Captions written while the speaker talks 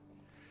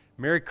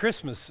Merry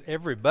Christmas,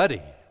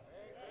 everybody.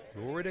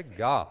 Glory to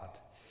God.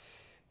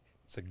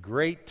 It's a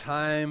great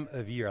time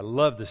of year. I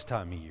love this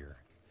time of year.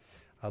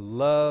 I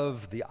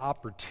love the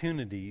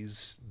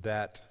opportunities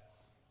that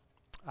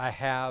I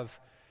have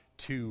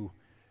to,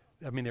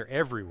 they're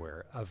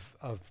everywhere,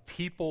 of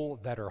people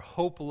that are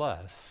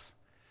hopeless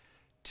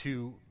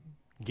to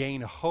gain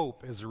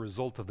hope as a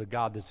result of the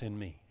God that's in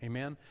me.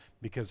 Amen?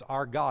 Because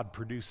our God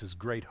produces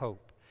great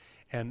hope.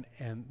 And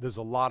there's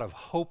a lot of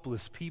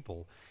hopeless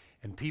people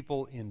and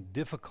people in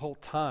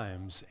difficult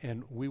times,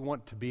 and we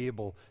want to be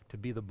able to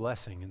be the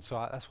blessing. And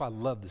so that's why I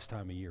love this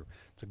time of year.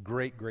 It's a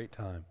great, great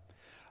time.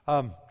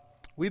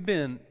 We've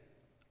been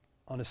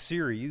on a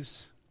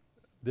series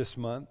this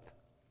month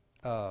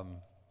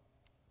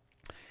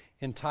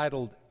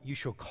entitled, You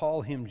Shall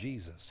Call Him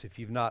Jesus. If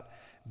you've not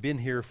been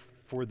here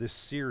for this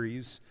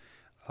series,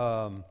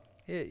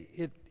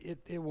 it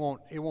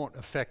won't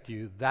affect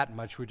you that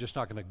much. We're just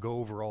not going to go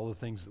over all the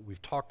things that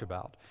we've talked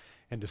about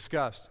and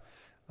discussed.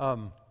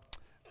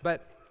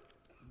 But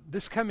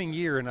this coming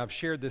year, and I've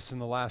shared this in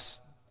the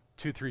last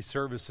 2-3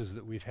 services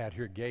that we've had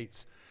here at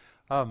Gates,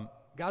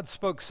 God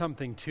spoke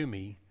something to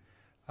me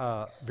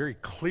very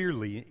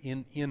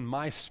clearly in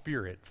my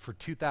spirit for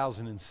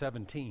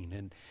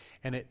 2017,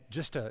 and it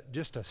just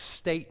a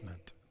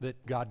statement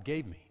that God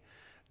gave me,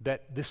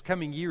 that this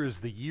coming year is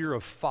the year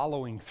of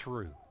following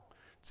through.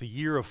 It's a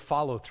year of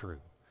follow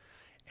through,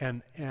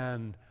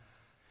 and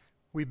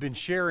we've been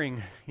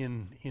sharing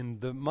in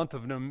the month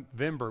of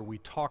November. We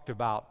talked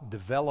about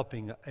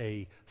developing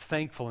a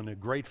thankful and a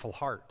grateful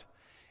heart.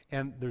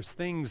 And there's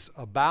things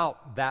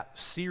about that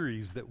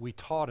series that we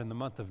taught in the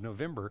month of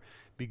November.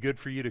 Be good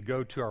for you to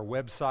go to our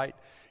website.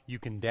 You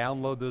can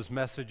download those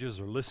messages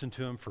or listen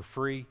to them for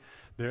free.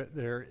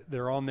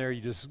 They're on there.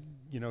 You just,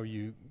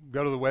 you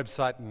go to the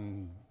website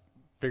and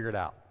figure it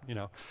out,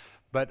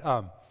 But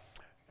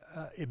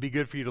it'd be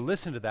good for you to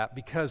listen to that,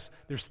 because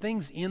there's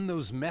things in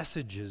those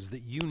messages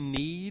that you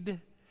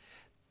need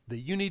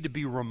to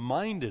be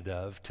reminded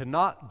of, to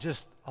not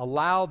just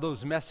allow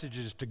those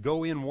messages to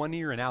go in one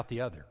ear and out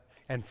the other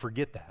and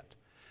forget that.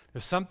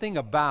 There's something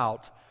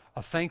about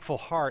a thankful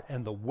heart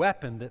and the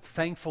weapon that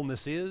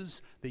thankfulness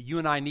is that you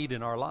and I need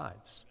in our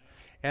lives.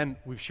 And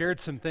we've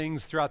shared some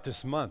things throughout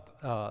this month.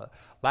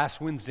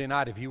 Last Wednesday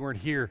night, if you weren't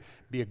here,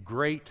 be a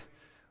great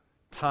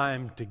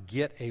time to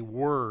get a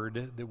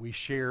word that we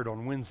shared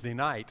on Wednesday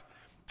night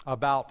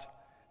about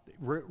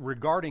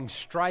regarding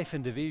strife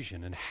and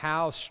division, and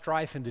how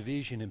strife and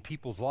division in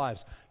people's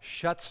lives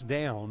shuts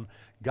down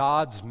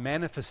God's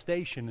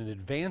manifestation and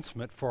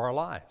advancement for our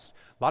lives.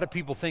 A lot of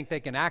people think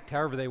they can act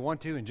however they want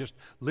to and just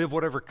live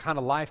whatever kind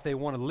of life they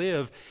want to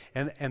live,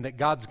 and that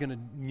God's going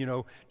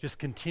to, just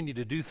continue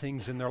to do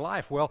things in their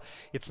life. Well,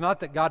 it's not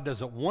that God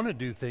doesn't want to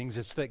do things,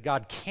 it's that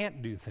God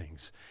can't do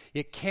things.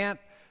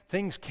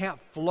 Things can't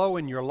flow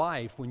in your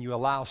life when you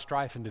allow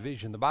strife and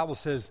division. The Bible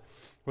says,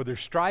 where there's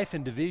strife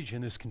and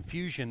division, there's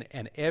confusion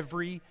and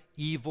every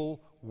evil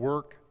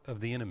work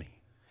of the enemy.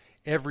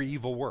 Every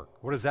evil work.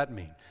 What does that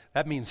mean?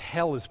 That means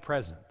hell is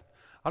present.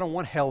 I don't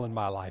want hell in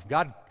my life.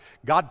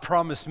 God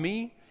promised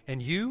me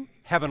and you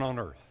heaven on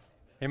earth.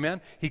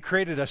 Amen? He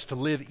created us to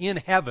live in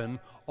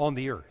heaven on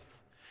the earth.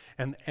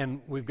 And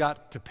we've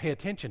got to pay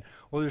attention.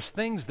 Well, there's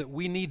things that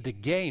we need to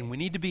gain. We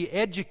need to be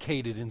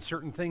educated in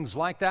certain things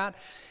like that,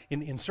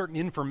 in certain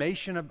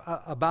information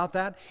about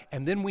that,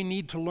 and then we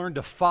need to learn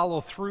to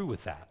follow through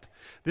with that.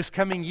 This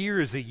coming year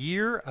is a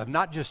year of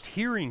not just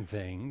hearing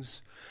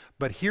things,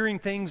 but hearing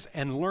things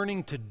and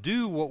learning to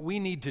do what we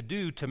need to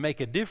do to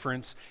make a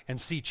difference and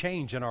see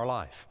change in our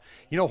life.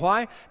 You know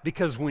why?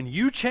 Because when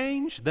you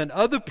change, then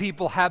other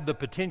people have the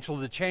potential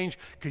to change,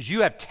 because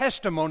you have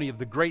testimony of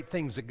the great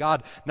things that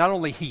God, not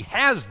only He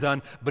has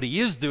done, but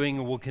He is doing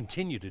and will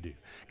continue to do.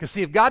 Because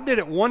see, if God did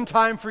it one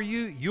time for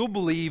you, you'll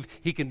believe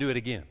He can do it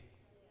again.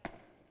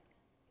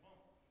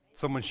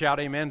 Someone shout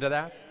amen to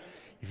that?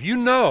 If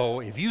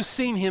you've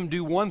seen Him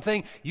do one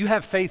thing, you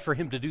have faith for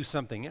Him to do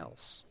something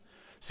else.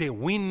 See,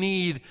 we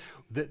need,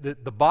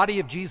 the body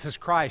of Jesus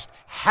Christ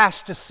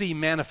has to see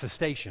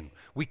manifestation.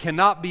 We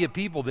cannot be a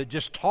people that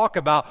just talk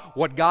about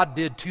what God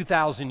did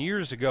 2,000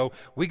 years ago.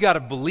 We got to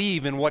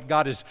believe in what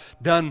God has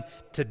done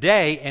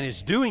today and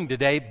is doing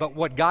today, but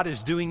what God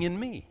is doing in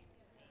me.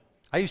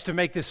 I used to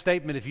make this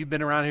statement, if you've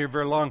been around here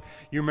very long,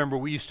 you remember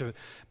we used to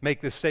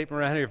make this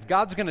statement around here. If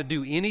God's going to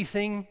do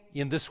anything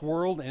in this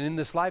world and in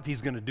this life,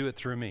 He's going to do it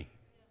through me.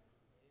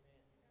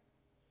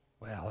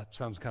 Well, that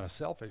sounds kind of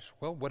selfish.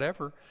 Well,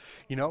 whatever.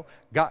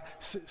 God,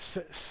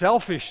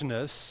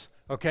 selfishness,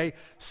 okay,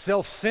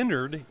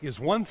 self-centered is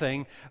one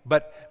thing,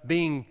 but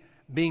being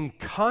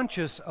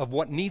conscious of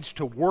what needs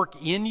to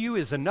work in you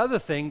is another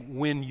thing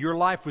when your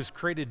life was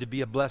created to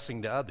be a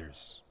blessing to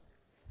others.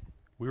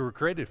 We were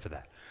created for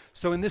that.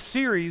 So in this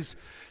series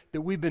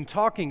that we've been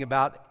talking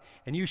about,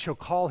 and you shall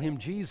call Him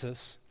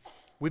Jesus,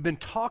 we've been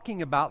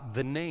talking about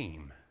the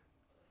name.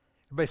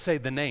 Everybody say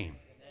the name.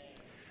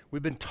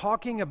 We've been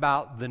talking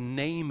about the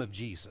name of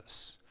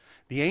Jesus.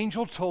 The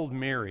angel told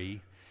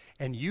Mary,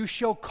 and you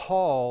shall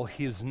call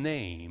His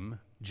name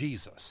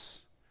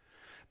Jesus.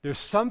 There's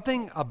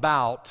something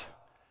about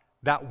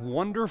That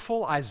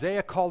wonderful,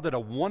 Isaiah called it a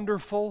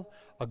wonderful,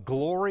 a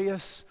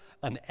glorious,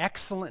 an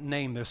excellent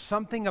name. There's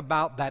something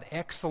about that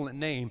excellent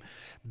name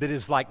that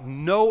is like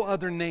no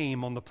other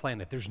name on the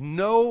planet. There's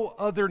no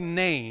other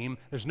name,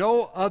 there's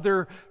no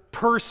other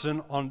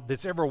person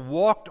that's ever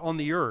walked on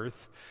the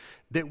earth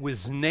that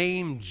was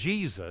named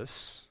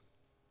Jesus,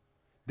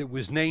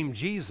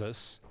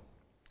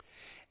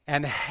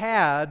 and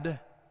had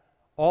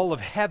all of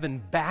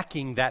heaven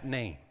backing that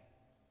name.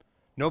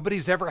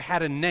 Nobody's ever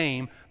had a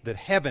name that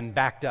heaven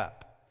backed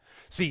up.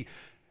 See,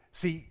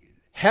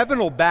 heaven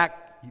will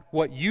back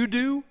what you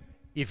do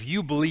if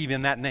you believe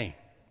in that name.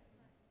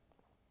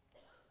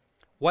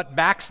 What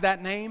backs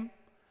that name?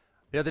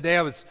 The other day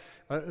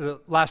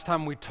last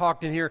time we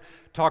talked in here,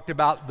 talked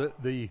about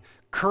the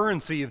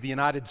currency of the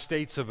United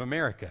States of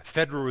America,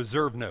 Federal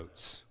Reserve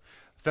notes.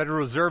 Federal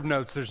Reserve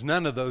notes, there's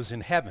none of those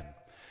in heaven.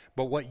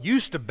 But what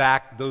used to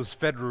back those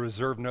Federal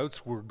Reserve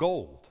notes were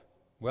gold.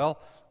 Well,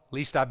 at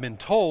least I've been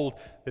told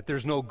that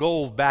there's no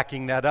gold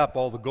backing that up.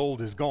 All the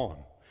gold is gone,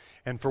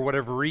 and for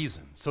whatever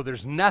reason. So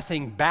there's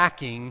nothing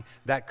backing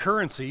that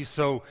currency.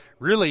 So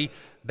really,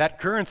 that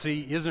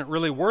currency isn't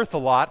really worth a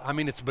lot. I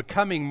mean, it's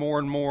becoming more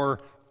and more,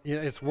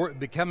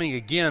 becoming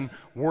again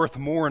worth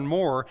more and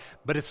more,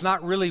 but it's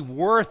not really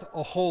worth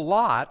a whole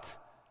lot,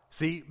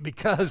 see,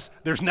 because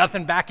there's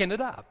nothing backing it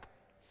up.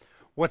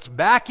 What's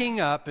backing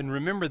up, and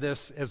remember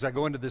this as I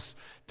go into this,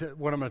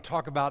 what I'm going to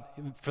talk about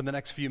for the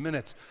next few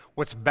minutes,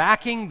 what's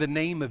backing the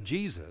name of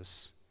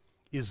Jesus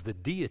is the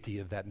deity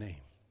of that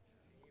name.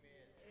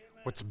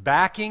 What's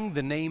backing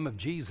the name of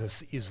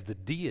Jesus is the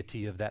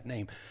deity of that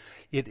name.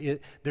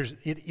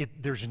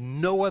 There's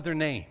no other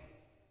name.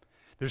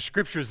 There's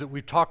scriptures that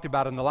we've talked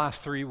about in the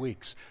last 3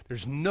 weeks.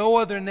 There's no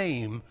other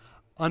name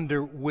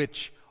under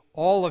which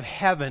all of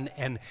heaven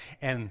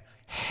and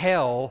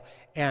hell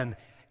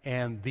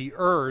and the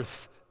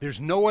earth, there's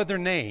no other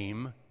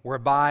name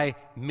whereby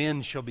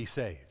men shall be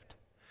saved.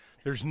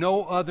 There's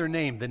no other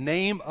name. The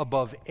name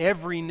above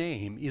every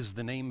name is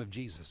the name of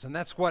Jesus. And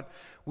that's what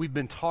we've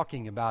been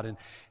talking about, and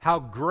how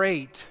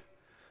great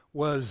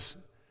was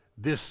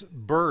this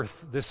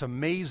birth, this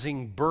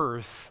amazing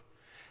birth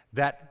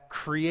that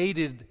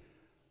created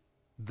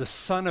the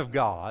Son of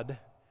God,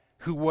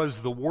 who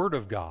was the Word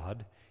of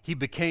God. He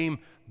became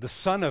the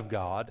Son of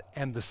God,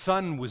 and the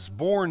Son was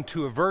born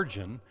to a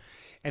virgin,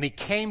 and he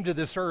came to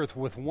this earth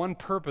with one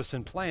purpose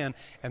and plan,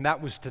 and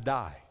that was to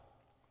die.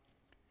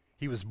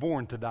 He was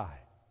born to die.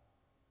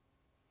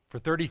 For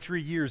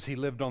 33 years he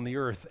lived on the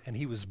earth, and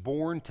he was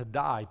born to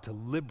die to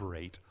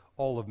liberate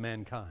all of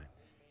mankind.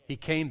 He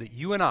came that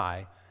you and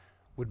I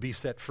would be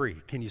set free.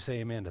 Can you say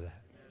amen to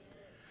that?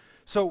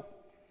 So,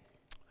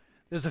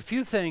 there's a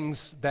few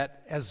things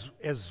that as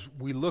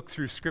we look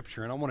through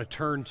Scripture, and I want to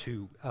turn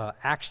to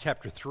Acts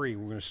chapter 3.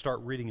 We're going to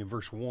start reading in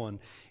verse 1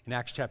 in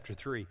Acts chapter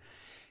 3.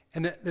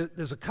 And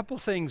there's a couple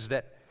things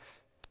that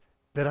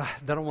I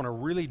want to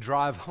really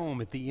drive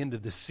home at the end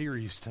of this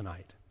series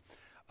tonight.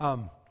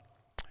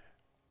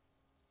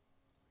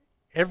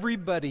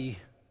 Everybody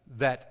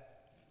that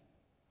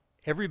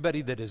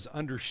has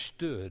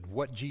understood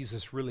what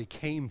Jesus really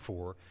came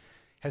for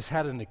has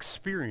had an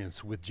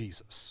experience with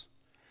Jesus.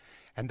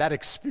 And that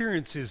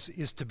experience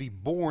is to be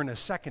born a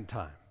second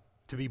time,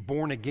 to be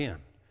born again.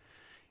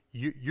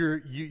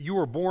 You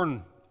were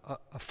born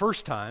a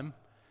first time.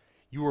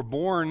 You were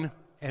born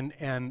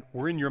and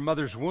were in your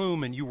mother's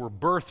womb, and you were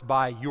birthed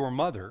by your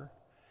mother,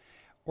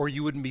 or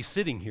you wouldn't be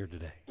sitting here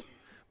today.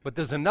 But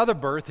there's another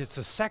birth, it's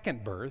a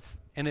second birth,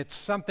 and it's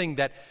something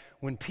that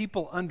when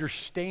people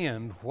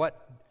understand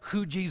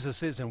who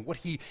Jesus is and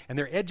and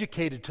they're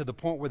educated to the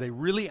point where they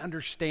really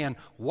understand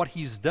what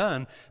he's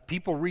done,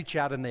 people reach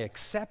out and they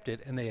accept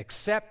it, and they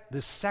accept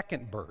this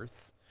second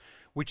birth,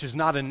 which is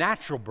not a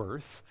natural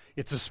birth,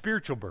 it's a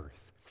spiritual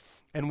birth.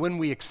 And when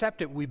we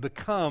accept it, we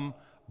become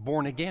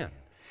born again.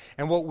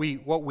 And what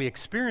we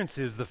experience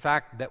is the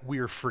fact that we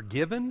are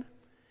forgiven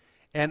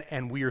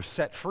and we are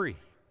set free.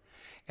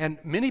 And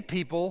many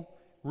people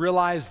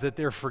realize that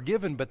they're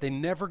forgiven, but they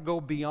never go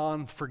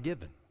beyond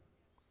forgiven.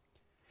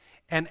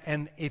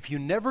 And if you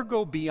never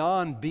go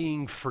beyond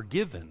being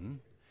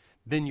forgiven,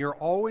 then you're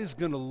always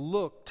going to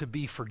look to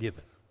be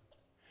forgiven.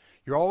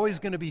 You're always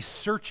going to be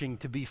searching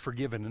to be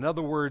forgiven. In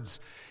other words,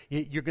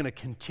 you're going to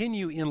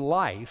continue in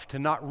life to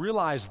not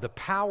realize the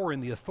power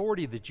and the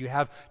authority that you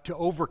have to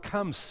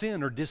overcome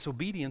sin or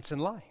disobedience in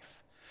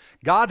life.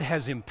 God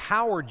has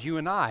empowered you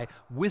and I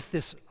with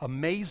this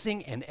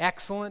amazing and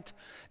excellent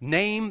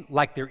name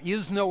like there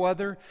is no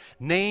other,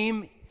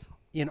 name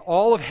in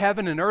all of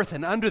heaven and earth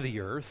and under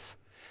the earth,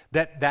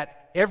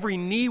 that every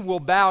knee will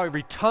bow,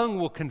 every tongue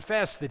will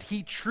confess that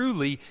he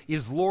truly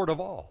is Lord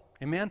of all.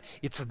 Amen?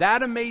 It's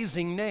that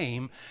amazing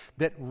name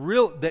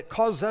that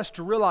causes us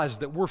to realize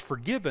that we're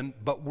forgiven,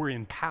 but we're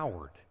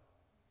empowered.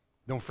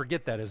 Don't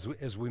forget that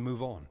as we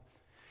move on.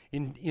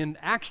 In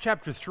Acts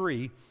chapter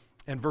 3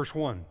 and verse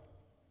 1.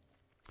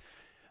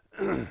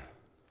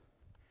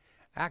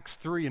 Acts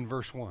 3 and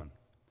verse 1.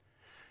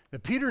 Now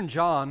Peter and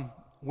John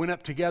went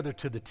up together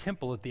to the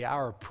temple at the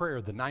hour of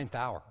prayer, the 9th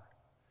hour.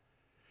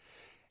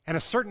 And a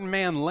certain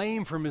man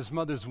lame from his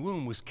mother's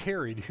womb was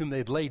carried, whom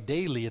they'd lay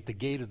daily at the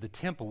gate of the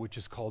temple, which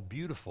is called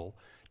Beautiful,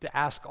 to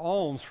ask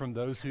alms from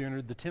those who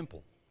entered the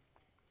temple.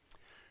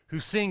 Who,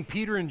 seeing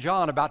Peter and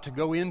John about to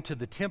go into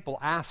the temple,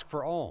 asked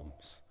for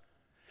alms.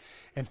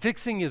 And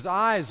fixing his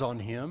eyes on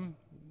him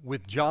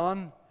with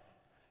John,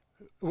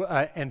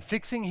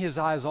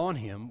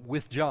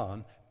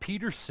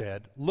 Peter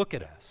said, "Look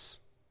at us."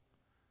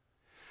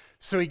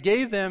 So he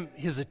gave them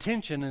his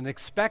attention, and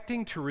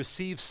expecting to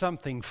receive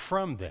something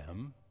from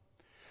them,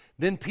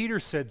 then Peter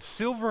said,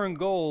 "Silver and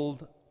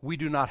gold we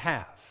do not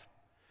have."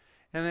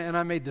 And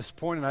I made this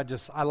point,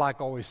 and I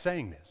like always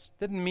saying this.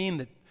 Didn't mean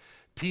that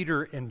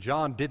Peter and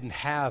John didn't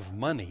have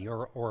money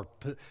or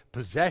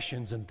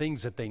possessions and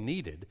things that they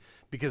needed,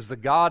 because the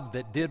God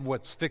that did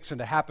what's fixing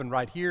to happen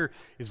right here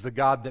is the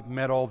God that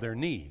met all their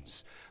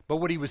needs. But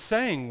what he was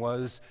saying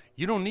was,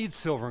 you don't need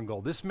silver and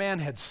gold. This man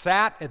had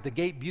sat at the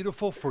gate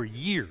Beautiful for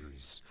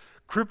years,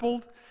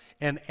 crippled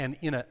and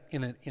in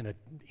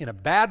a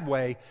bad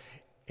way,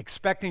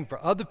 expecting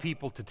for other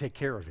people to take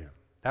care of him.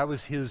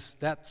 That's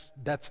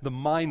the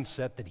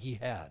mindset that he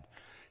had.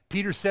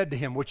 Peter said to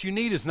him, "What you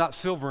need is not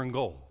silver and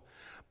gold,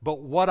 but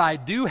what I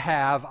do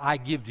have, I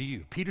give to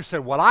you." Peter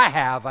said, "What I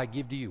have, I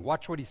give to you."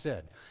 Watch what he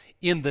said.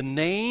 "In the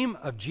name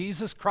of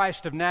Jesus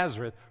Christ of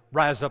Nazareth,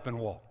 rise up and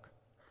walk."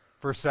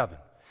 Verse 7.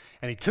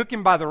 And he took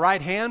him by the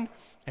right hand,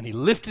 and he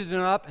lifted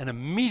him up, and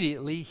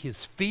immediately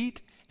his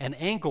feet and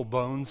ankle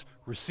bones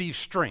received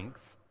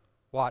strength.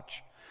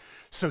 Watch.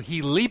 So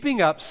he,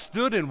 leaping up,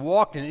 stood and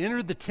walked and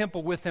entered the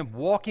temple with them,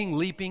 walking,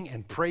 leaping,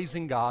 and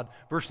praising God.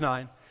 Verse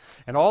 9.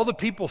 And all the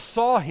people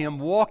saw him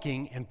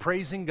walking and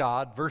praising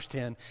God. Verse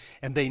 10.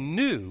 And they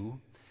knew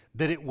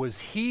that it was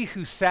he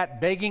who sat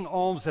begging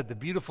alms at the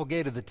Beautiful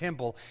gate of the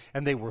temple,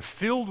 and they were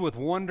filled with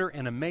wonder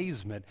and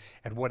amazement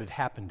at what had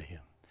happened to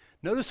him.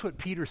 Notice what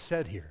Peter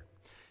said here.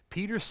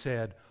 Peter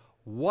said,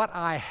 "What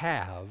I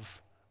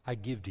have, I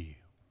give to you."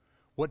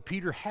 What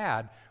Peter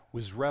had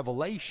was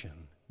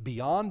revelation.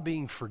 Beyond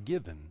being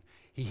forgiven,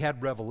 he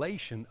had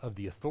revelation of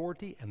the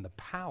authority and the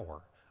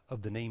power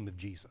of the name of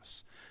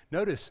Jesus.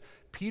 Notice,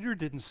 Peter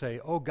didn't say,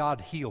 "Oh,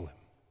 God, heal him."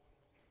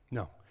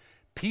 No.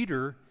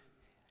 Peter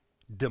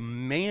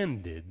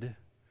demanded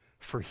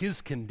for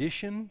his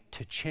condition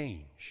to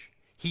change.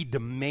 He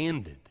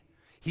demanded.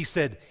 He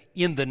said,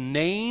 "In the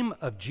name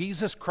of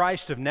Jesus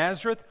Christ of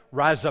Nazareth,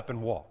 rise up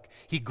and walk."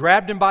 He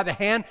grabbed him by the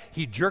hand,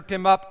 he jerked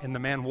him up, and the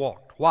man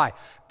walked. Why?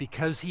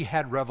 Because he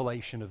had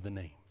revelation of the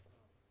name.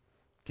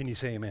 Can you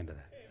say amen to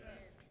that? Amen.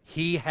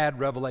 He had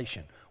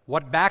revelation.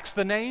 What backs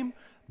the name?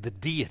 The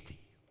deity.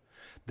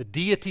 The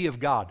deity of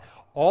God.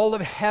 All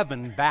of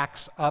heaven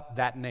backs up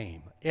that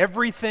name.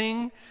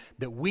 Everything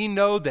that we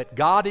know that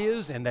God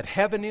is and that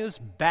heaven is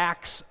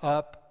backs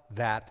up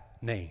that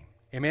name.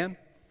 Amen?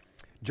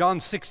 John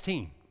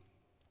 16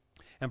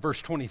 and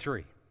verse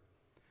 23.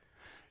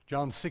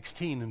 John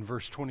 16 and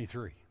verse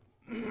 23.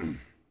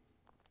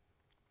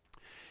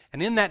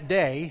 And in that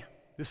day,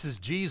 this is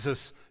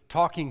Jesus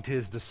talking to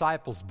his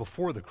disciples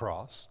before the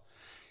cross,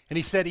 and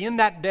he said, "In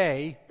that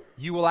day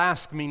you will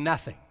ask me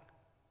nothing.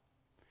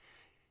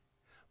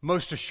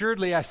 Most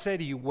assuredly I say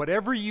to you,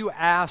 whatever you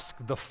ask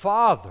the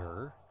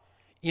Father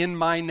in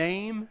my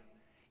name,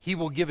 he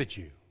will give it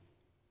you.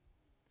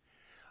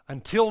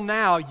 Until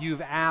now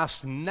you've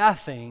asked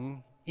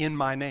nothing in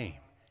my name.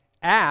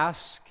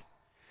 Ask,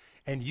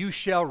 and you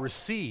shall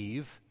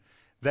receive,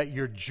 that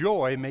your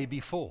joy may be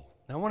full."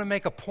 Now, I want to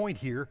make a point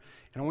here,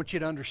 and I want you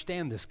to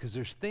understand this, because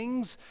there's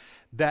things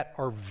that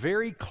are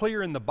very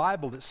clear in the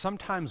Bible that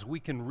sometimes we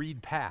can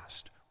read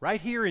past.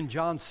 Right here in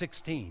John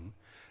 16,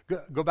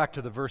 go back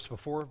to the verse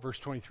before, verse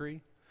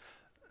 23.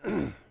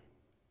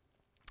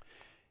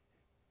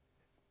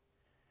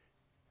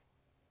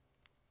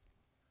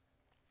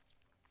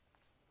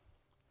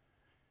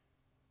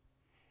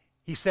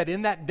 He said,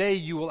 "In that day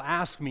you will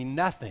ask me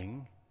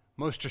nothing.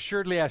 Most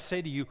assuredly I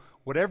say to you,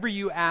 whatever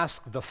you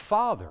ask the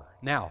Father."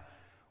 Now,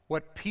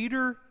 what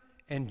Peter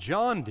and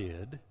John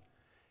did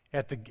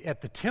at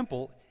the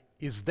temple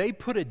is they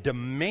put a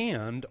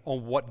demand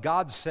on what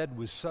God said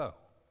was so.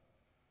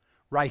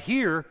 Right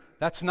here,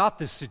 that's not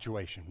this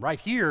situation. Right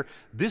here,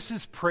 this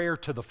is prayer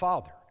to the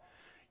Father.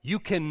 You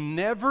can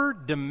never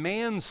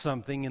demand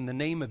something in the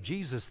name of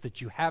Jesus that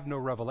you have no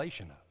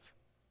revelation of.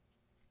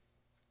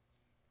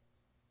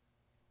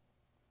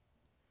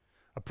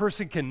 A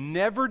person can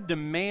never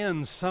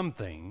demand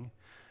something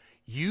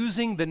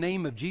using the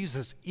name of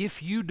Jesus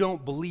if you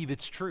don't believe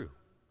it's true.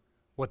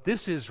 What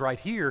this is right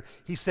here,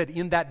 he said,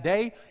 in that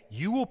day,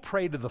 you will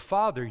pray to the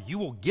Father, you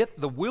will get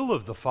the will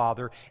of the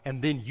Father,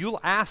 and then you'll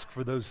ask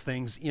for those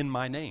things in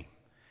my name.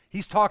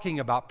 He's talking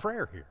about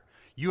prayer here.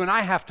 You and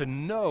I have to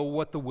know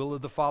what the will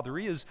of the Father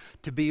is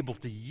to be able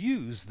to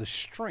use the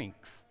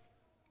strength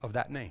of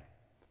that name.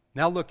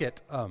 Now look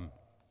at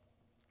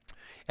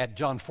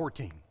John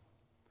 14.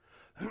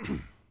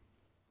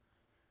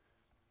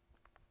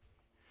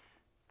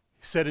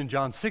 He said in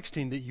John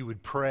 16 that you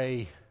would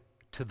pray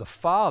to the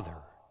Father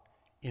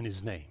in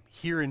his name.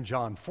 Here in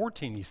John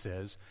 14 he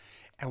says,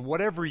 and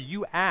whatever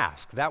you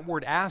ask, that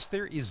word ask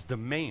there is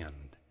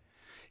demand.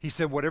 He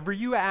said, whatever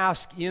you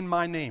ask in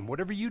my name,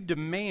 whatever you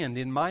demand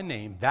in my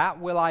name, that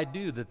will I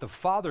do, that the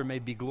Father may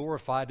be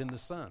glorified in the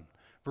Son.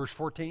 Verse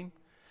 14,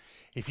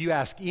 if you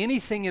ask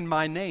anything in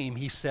my name,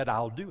 he said,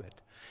 I'll do it.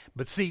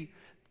 But see,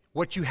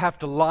 what you have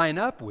to line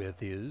up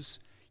with is,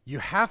 you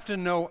have to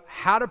know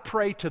how to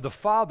pray to the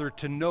Father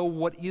to know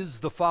what is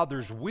the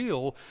Father's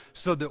will,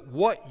 so that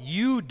what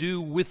you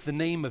do with the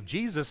name of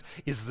Jesus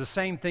is the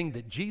same thing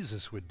that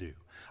Jesus would do.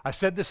 I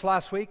said this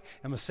last week,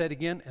 I'm going to say it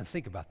again, and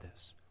think about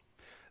this.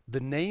 The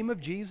name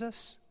of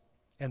Jesus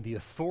and the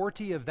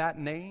authority of that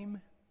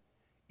name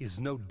is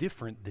no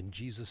different than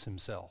Jesus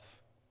himself.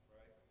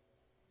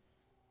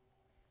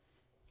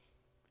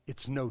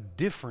 It's no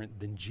different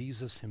than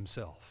Jesus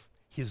himself.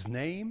 His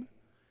name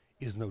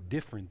is no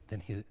different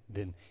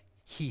than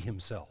he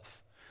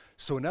himself.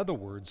 So in other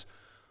words,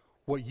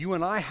 what you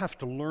and I have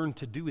to learn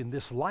to do in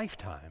this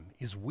lifetime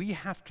is we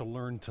have to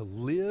learn to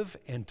live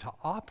and to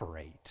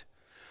operate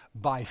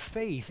by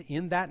faith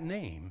in that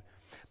name,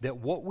 that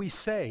what we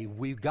say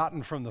we've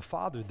gotten from the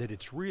Father, that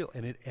it's real,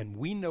 and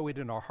we know it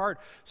in our heart.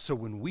 So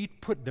when we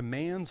put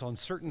demands on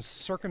certain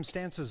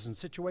circumstances and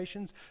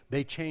situations,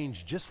 they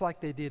change just like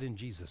they did in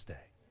Jesus' day.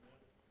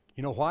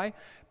 You know why?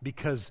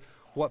 Because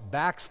what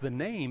backs the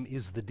name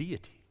is the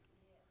deity.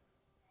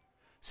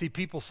 See,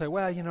 people say,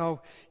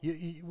 well,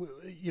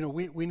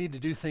 we need to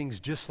do things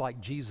just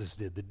like Jesus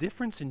did. The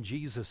difference in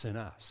Jesus and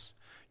us,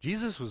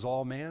 Jesus was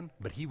all man,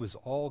 but he was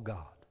all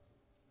God.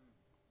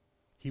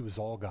 He was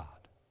all God.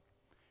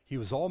 He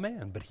was all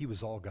man, but he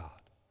was all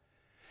God.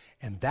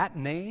 And that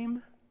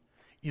name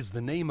is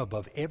the name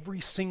above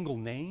every single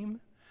name,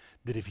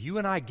 that if you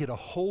and I get a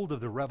hold of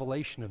the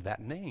revelation of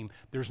that name,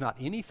 there's not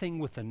anything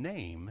with a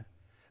name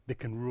that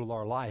can rule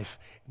our life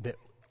that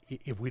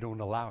if we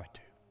don't allow it to.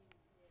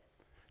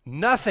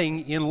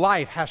 Nothing in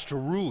life has to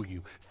rule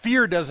you.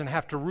 Fear doesn't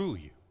have to rule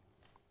you.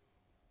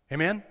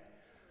 Amen?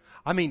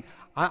 I mean,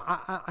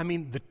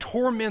 the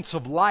torments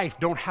of life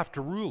don't have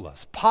to rule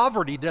us.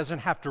 Poverty doesn't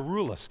have to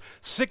rule us.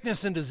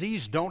 Sickness and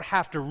disease don't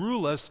have to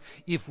rule us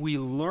if we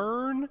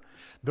learn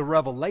the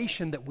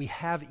revelation that we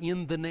have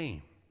in the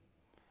name.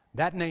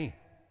 That name.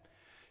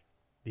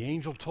 The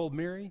angel told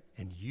Mary,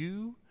 and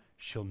you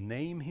shall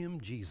name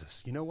him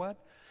Jesus. You know what?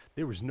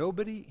 There was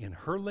nobody in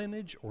her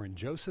lineage or in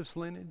Joseph's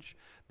lineage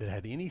that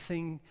had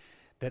anything,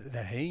 that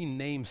had any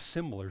name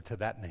similar to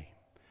that name.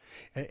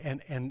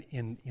 And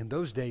in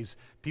those days,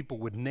 people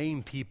would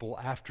name people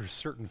after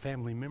certain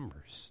family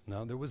members.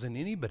 No, there wasn't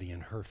anybody in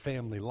her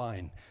family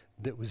line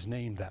that was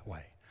named that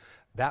way.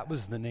 That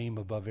was the name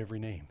above every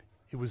name.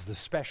 It was the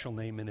special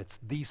name, and it's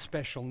the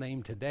special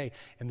name today.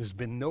 And there's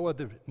been no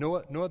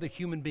other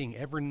human being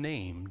ever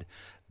named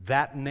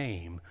that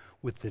name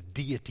with the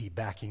deity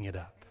backing it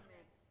up.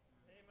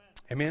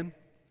 Amen?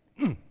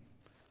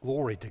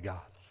 Glory to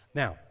God.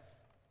 Now,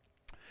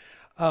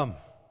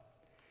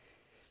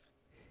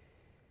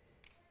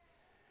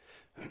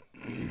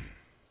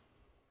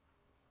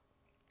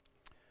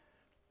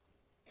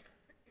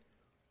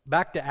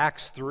 back to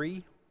Acts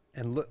 3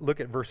 and look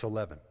at verse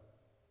 11.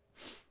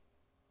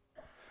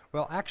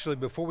 Well, actually,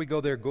 before we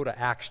go there, go to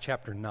Acts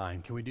chapter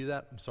 9. Can we do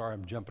that? I'm sorry,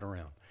 I'm jumping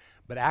around.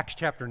 But Acts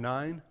chapter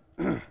 9,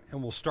 and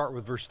we'll start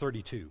with verse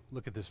 32.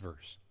 Look at this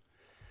verse.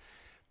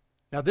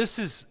 Now, this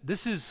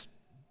is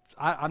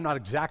I'm not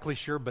exactly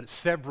sure, but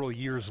several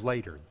years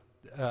later,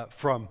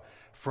 from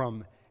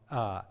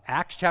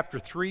Acts chapter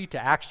 3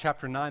 to Acts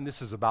chapter 9,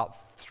 this is about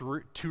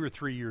 2 or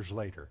 3 years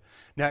later.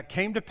 Now, it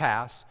came to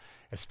pass,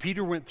 as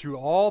Peter went through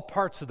all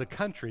parts of the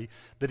country,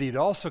 that he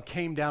also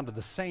came down to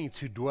the saints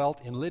who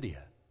dwelt in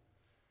Lydia.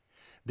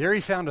 There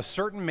he found a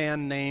certain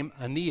man named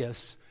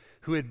Aeneas,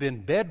 who had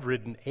been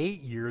bedridden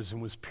 8 years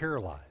and was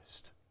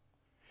paralyzed.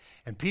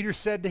 And Peter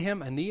said to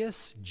him,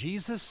 Aeneas,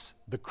 Jesus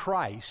the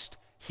Christ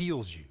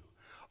heals you.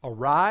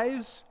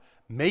 Arise,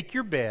 make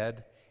your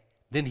bed.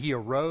 Then he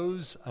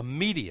arose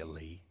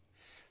immediately.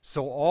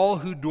 So all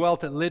who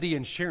dwelt at Lydia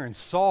and Sharon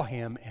saw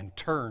him and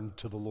turned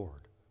to the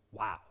Lord.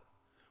 Wow.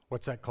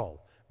 What's that called?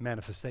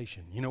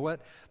 Manifestation. You know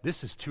what?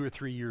 This is 2 or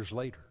 3 years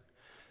later.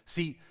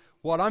 See,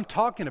 what I'm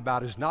talking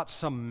about is not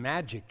some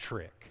magic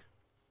trick.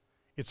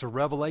 It's a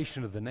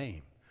revelation of the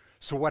name.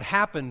 So what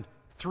happened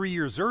 3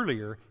 years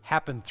earlier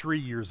happened 3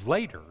 years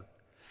later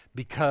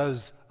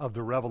because of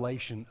the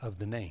revelation of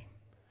the name.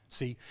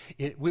 See,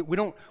 we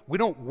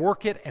don't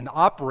work it and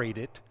operate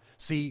it,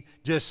 see,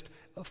 just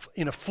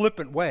in a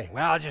flippant way.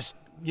 Well, I'll just,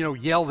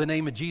 yell the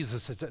name of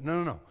Jesus.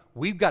 No.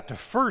 We've got to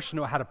first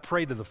know how to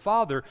pray to the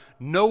Father,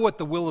 know what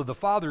the will of the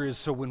Father is,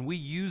 so when we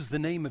use the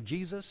name of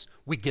Jesus,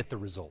 we get the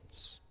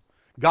results.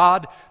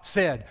 God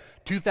said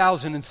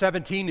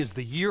 2017 is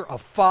the year of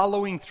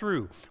following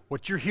through.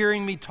 What you're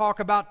hearing me talk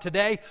about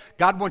today,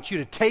 God wants you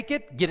to take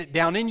it, get it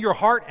down in your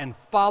heart, and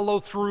follow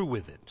through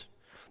with it.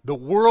 The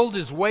world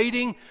is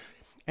waiting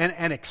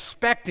and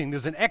expecting.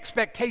 There's an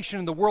expectation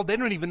in the world. They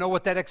don't even know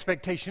what that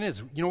expectation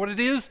is. You know what it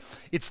is?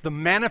 It's the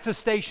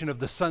manifestation of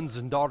the sons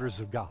and daughters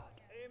of God.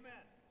 Amen.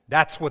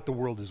 That's what the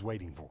world is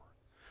waiting for.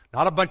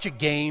 Not a bunch of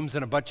games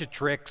and a bunch of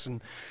tricks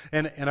and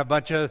a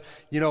bunch of,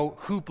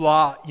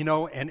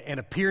 hoopla, and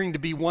appearing to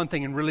be one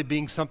thing and really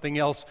being something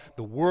else.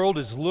 The world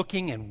is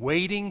looking and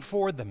waiting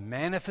for the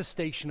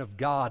manifestation of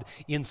God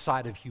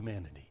inside of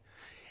humanity.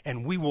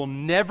 And we will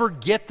never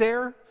get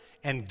there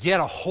and get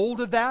a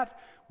hold of that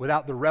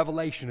without the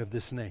revelation of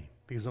this name.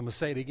 Because I'm going to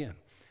say it again.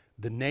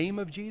 The name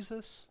of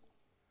Jesus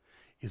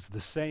is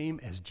the same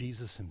as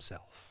Jesus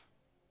himself.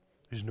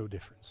 There's no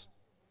difference.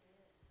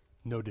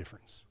 No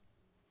difference.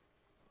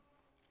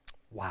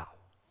 Wow.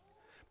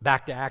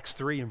 Back to Acts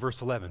 3 and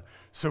verse 11.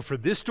 So for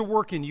this to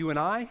work in you and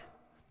I,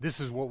 this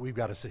is what we've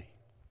got to see.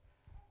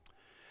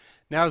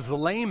 Now as the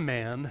lame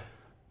man,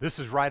 this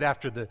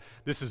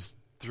is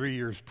 3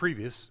 years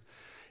previous,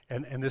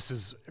 and this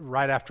is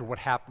right after what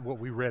happened, what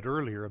we read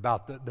earlier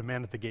about the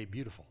man at the gate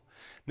beautiful.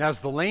 Now as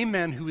the lame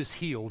man who is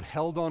healed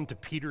held on to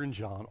Peter and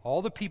John,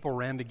 all the people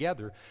ran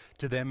together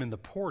to them in the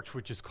porch,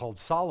 which is called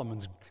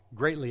Solomon's,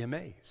 greatly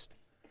amazed.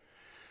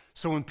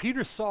 So when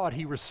Peter saw it,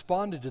 he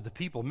responded to the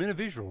people, "Men of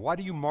Israel, why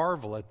do you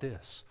marvel at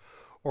this?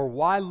 Or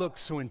why look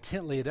so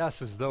intently at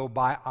us as though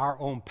by our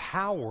own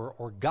power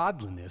or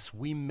godliness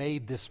we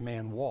made this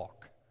man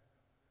walk?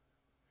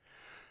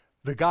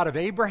 The God of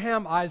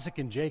Abraham, Isaac,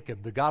 and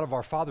Jacob, the God of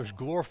our fathers,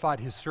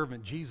 glorified his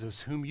servant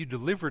Jesus, whom you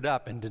delivered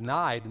up and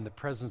denied in the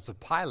presence of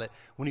Pilate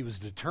when he was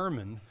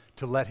determined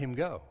to let him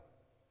go.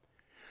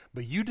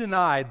 But you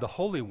denied the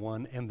Holy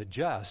One and the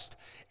just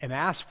and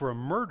asked for a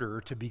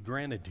murderer to be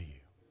granted to you,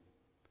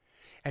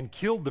 and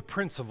killed the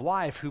Prince of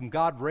Life, whom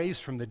God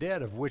raised from the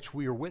dead, of which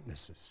we are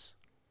witnesses.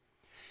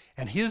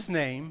 And his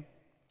name,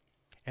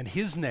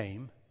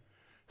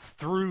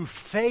 through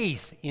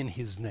faith in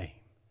his name."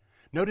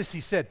 Notice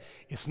he said,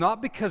 it's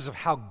not because of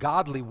how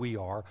godly we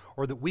are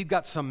or that we've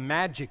got some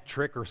magic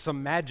trick or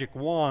some magic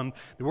wand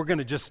that we're going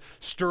to just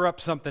stir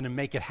up something and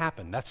make it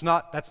happen. That's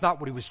not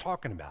what he was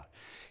talking about.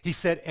 He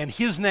said, and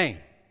his name,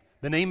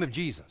 the name of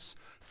Jesus,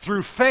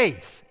 through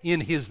faith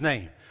in his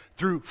name,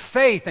 through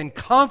faith and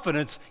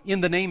confidence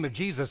in the name of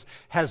Jesus,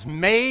 has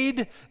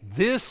made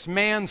this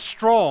man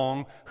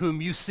strong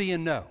whom you see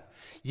and know.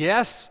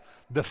 Yes,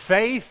 the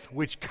faith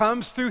which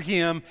comes through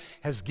him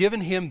has given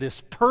him this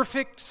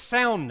perfect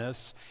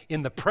soundness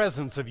in the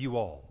presence of you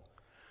all.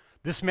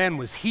 This man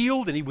was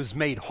healed and he was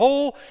made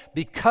whole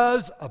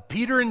because of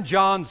Peter and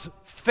John's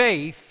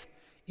faith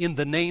in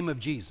the name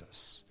of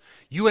Jesus.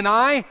 You and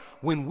I,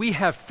 when we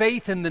have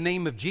faith in the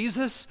name of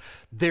Jesus,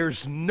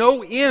 there's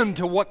no end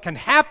to what can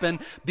happen,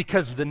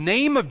 because the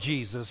name of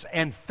Jesus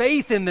and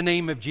faith in the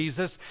name of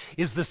Jesus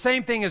is the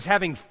same thing as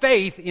having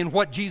faith in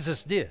what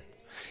Jesus did.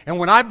 And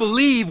when I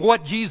believe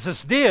what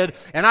Jesus did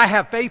and I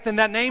have faith in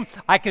that name,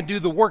 I can do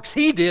the works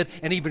he did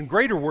and even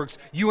greater works.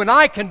 You and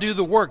I can do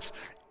the works.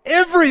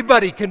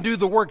 Everybody can do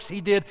the works he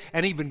did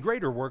and even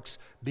greater works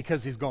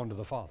because he's gone to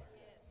the Father.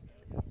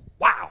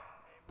 Wow!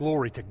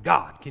 Glory to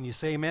God. Can you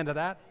say amen to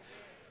that?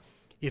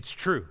 It's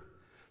true.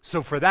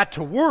 So for that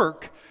to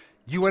work,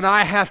 you and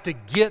I have to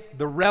get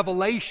the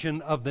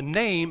revelation of the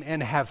name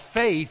and have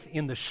faith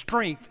in the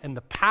strength and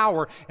the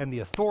power and the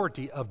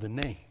authority of the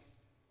name.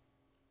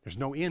 There's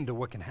no end to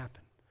what can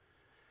happen.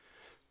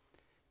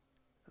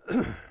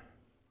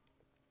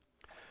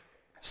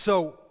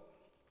 So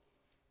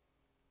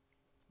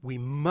we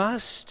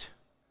must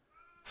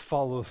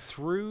follow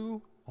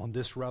through on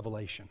this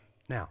revelation.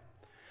 Now,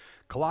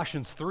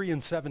 Colossians 3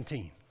 and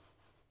 17.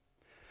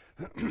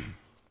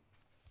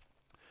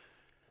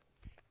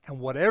 And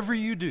whatever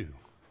you do,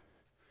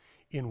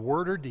 in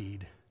word or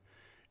deed,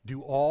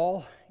 do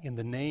all in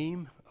the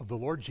name of the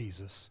Lord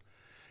Jesus,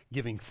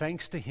 giving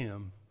thanks to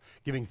him,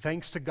 giving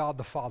thanks to God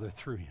the Father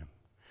through him.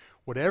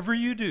 Whatever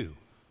you do,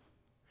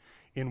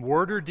 in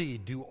word or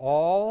deed, do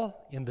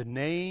all in the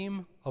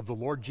name of the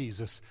Lord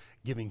Jesus,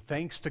 giving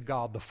thanks to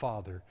God the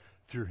Father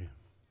through him.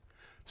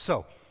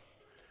 So,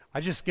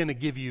 I'm just going to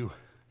give you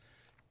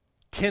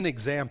 10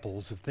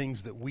 examples of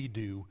things that we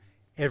do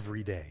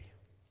every day.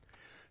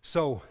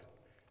 So,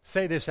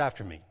 say this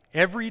after me.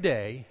 Every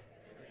day,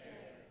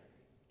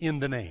 in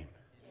the name.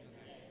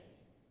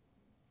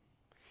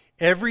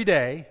 Every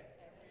day,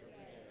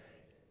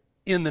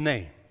 in the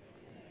name.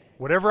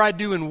 Whatever I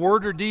do in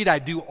word or deed, I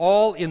do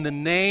all in the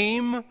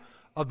name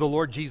of the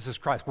Lord Jesus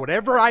Christ.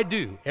 Whatever I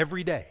do,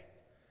 every day.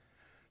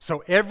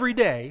 So every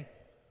day,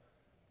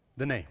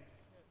 the name.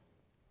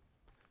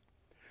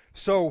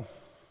 So,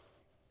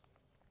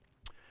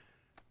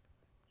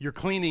 you're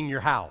cleaning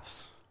your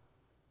house.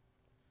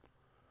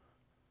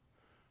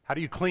 How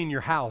do you clean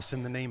your house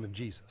in the name of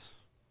Jesus?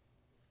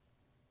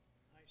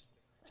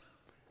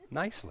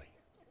 Nicely.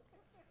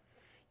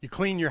 You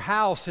clean your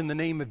house in the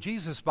name of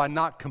Jesus by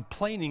not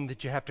complaining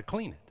that you have to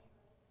clean it.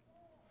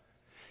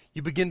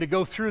 You begin to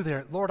go through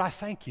there, Lord, I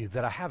thank you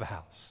that I have a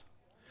house.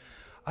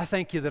 I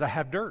thank you that I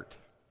have dirt.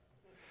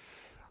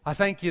 I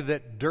thank you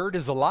that dirt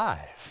is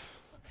alive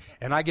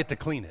and I get to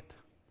clean it.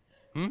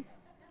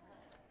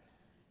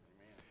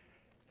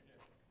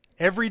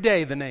 Every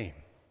day the name.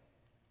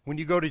 When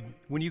you go to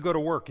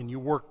work and you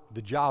work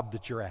the job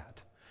that you're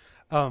at,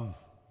 and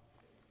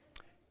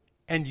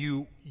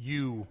you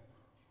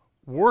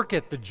work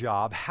at the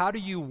job, how do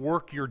you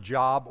work your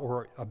job,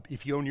 or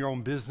if you own your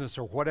own business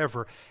or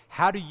whatever,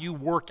 how do you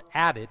work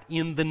at it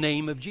in the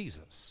name of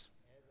Jesus?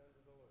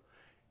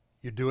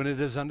 You're doing it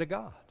as unto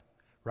God,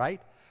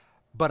 right?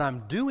 But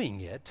I'm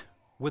doing it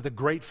with a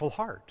grateful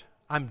heart.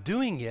 I'm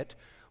doing it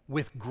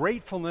with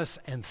gratefulness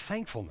and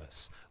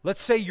thankfulness.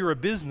 Let's say you're a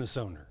business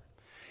owner,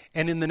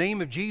 and in the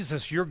name of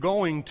Jesus, you're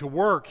going to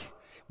work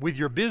with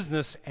your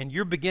business, and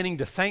you're beginning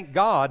to thank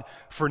God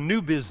for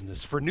new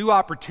business, for new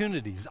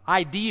opportunities,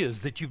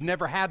 ideas that you've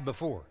never had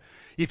before.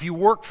 If you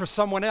work for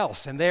someone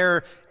else and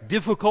they're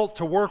difficult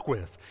to work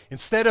with,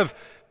 instead of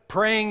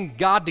praying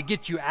God to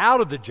get you out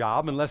of the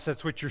job, unless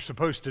that's what you're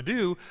supposed to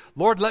do,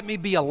 Lord, let me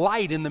be a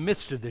light in the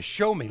midst of this.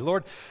 Show me,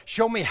 Lord,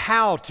 show me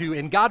how to,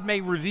 and God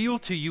may reveal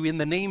to you in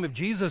the name of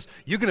Jesus,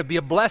 you're going to be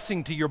a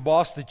blessing to your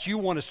boss that you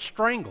want to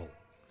strangle.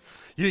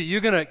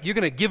 You're going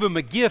to give them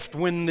a gift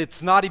when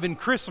it's not even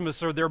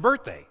Christmas or their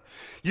birthday.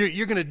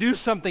 You're going to do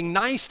something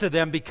nice to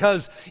them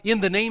because in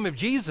the name of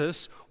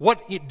Jesus,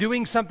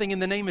 doing something in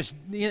the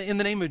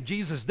name of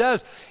Jesus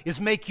does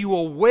is make you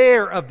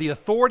aware of the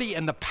authority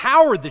and the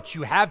power that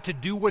you have to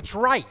do what's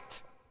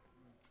right.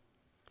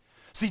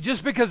 See,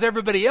 just because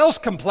everybody else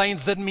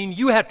complains doesn't mean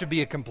you have to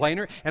be a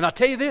complainer. And I'll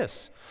tell you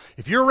this,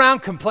 if you're around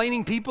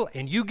complaining people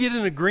and you get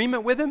in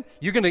agreement with them,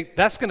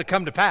 that's going to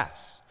come to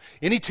pass.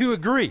 Any two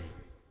agree.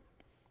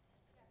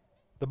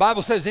 The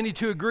Bible says any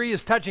two agree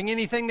is touching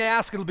anything they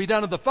ask, it'll be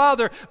done of the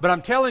Father. But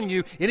I'm telling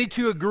you, any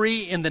two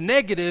agree in the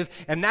negative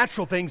and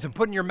natural things and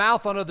putting your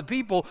mouth on other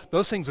people,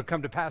 those things will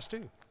come to pass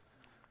too.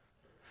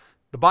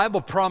 The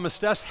Bible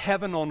promised us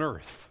heaven on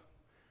earth.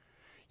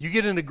 You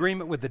get in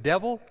agreement with the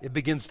devil, it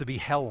begins to be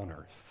hell on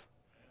earth.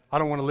 I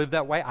don't want to live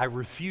that way. I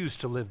refuse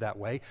to live that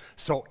way.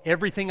 So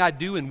everything I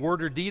do in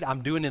word or deed,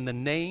 I'm doing in the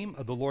name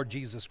of the Lord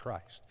Jesus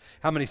Christ.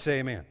 How many say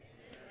amen?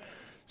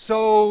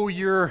 So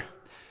you're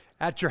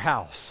at your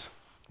house.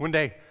 One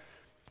day,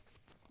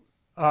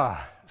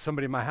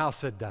 somebody in my house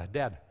said,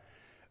 Dad,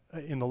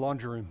 in the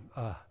laundry room,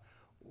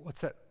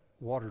 what's that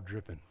water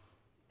dripping?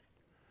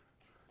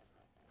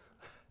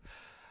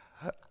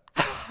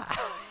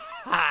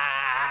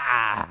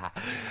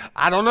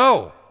 I don't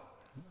know.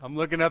 I'm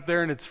looking up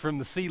there and it's from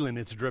the ceiling,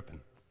 it's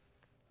dripping.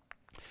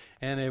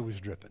 And it was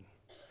dripping.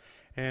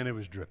 And it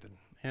was dripping.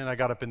 And I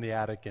got up in the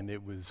attic and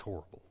it was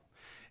horrible.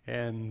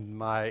 And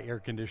my air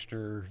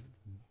conditioner,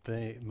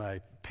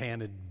 my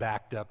pan had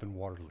backed up and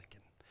water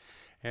leaking.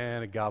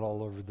 And it got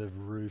all over the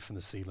roof and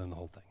the ceiling, the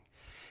whole thing.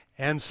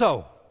 And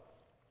so,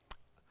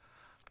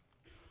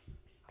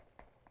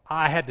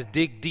 I had to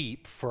dig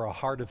deep for a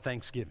heart of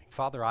thanksgiving.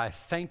 Father, I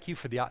thank you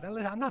for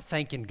I'm not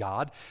thanking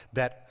God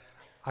that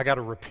I got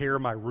to repair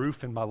my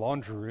roof in my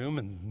laundry room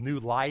and new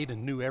light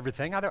and new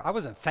everything. I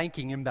wasn't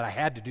thanking him that I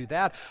had to do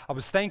that. I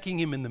was thanking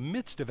him in the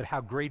midst of it,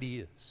 how great he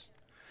is.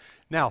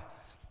 Now,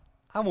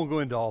 I won't go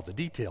into all the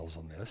details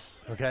on this,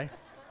 okay?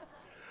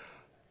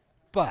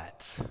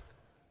 But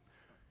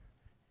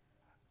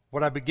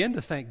what I began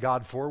to thank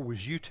God for was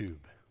YouTube.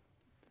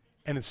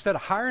 And instead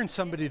of hiring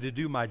somebody to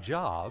do my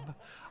job,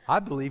 I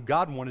believe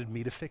God wanted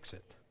me to fix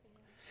it.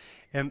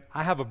 And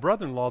I have a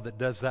brother-in-law that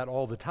does that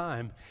all the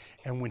time.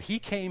 And when he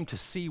came to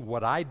see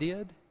what I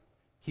did,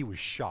 he was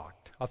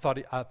shocked. I thought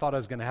I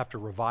was going to have to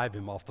revive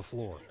him off the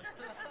floor.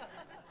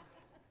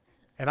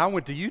 And I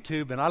went to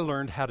YouTube and I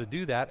learned how to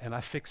do that, and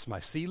I fixed my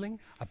ceiling.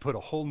 I put a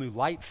whole new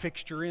light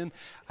fixture in.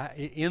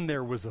 In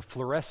there was a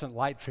fluorescent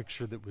light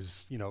fixture that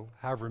was,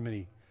 however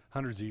many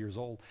hundreds of years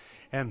old.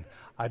 And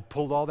I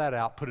pulled all that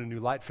out, put a new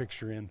light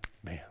fixture in.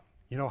 Man,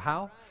 you know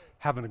how?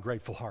 Having a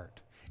grateful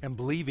heart and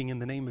believing in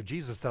the name of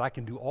Jesus that I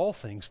can do all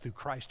things through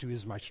Christ who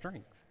is my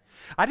strength.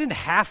 I didn't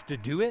have to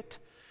do it,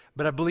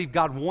 but I believe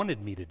God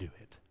wanted me to do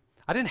it.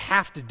 I didn't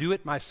have to do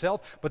it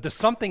myself, but there's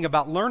something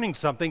about learning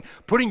something,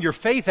 putting your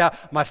faith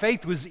out. My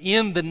faith was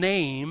in the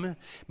name.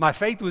 My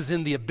faith was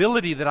in the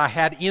ability that I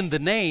had in the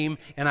name,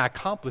 and I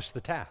accomplished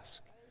the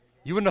task.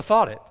 You wouldn't have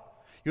thought it.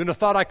 You wouldn't have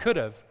thought I could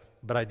have,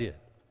 but I did.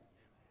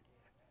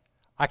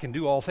 I can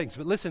do all things.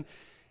 But listen,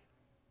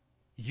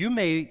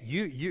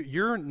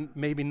 you're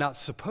maybe not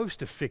supposed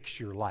to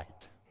fix your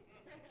light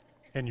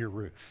and your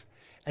roof,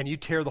 and you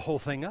tear the whole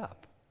thing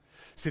up.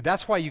 See,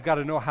 that's why you got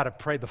to know how to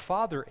pray the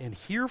Father and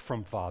hear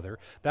from Father.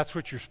 That's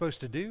what you're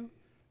supposed to do.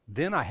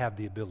 Then I have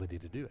the ability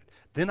to do it.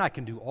 Then I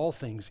can do all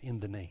things in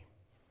the name.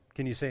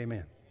 Can you say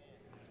amen?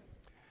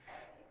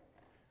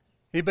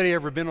 Anybody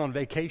ever been on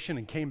vacation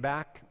and came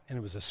back and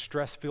it was a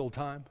stress-filled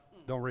time?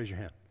 Don't raise your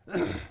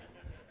hand.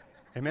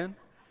 Amen?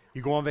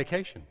 You go on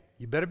vacation.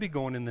 You better be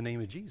going in the name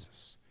of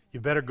Jesus. You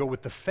better go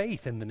with the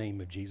faith in the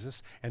name of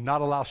Jesus and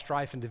not allow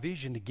strife and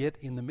division to get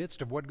in the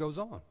midst of what goes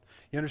on.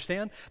 You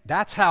understand?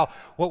 That's how,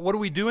 what are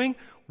we doing?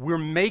 We're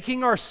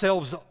making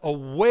ourselves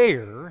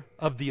aware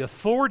of the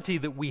authority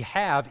that we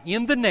have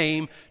in the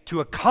name to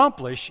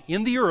accomplish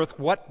in the earth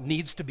what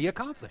needs to be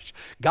accomplished.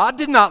 God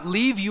did not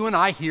leave you and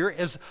I here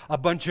as a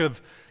bunch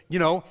of,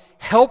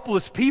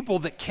 helpless people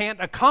that can't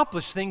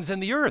accomplish things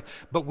in the earth.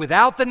 But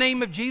without the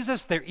name of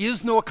Jesus, there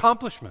is no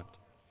accomplishment.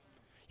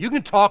 You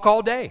can talk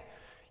all day.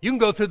 You can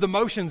go through the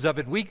motions of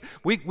it.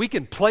 We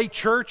can play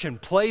church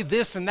and play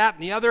this and that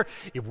and the other.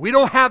 If we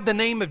don't have the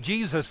name of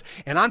Jesus,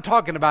 and I'm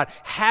talking about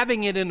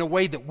having it in a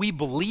way that we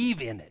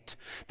believe in it,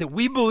 that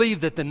we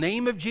believe that the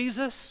name of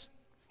Jesus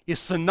is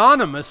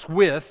synonymous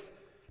with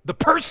the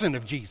person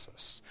of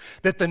Jesus,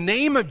 that the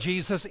name of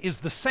Jesus is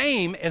the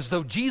same as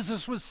though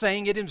Jesus was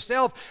saying it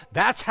himself.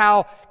 That's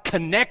how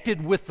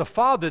connected with the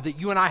Father that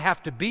you and I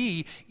have to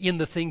be in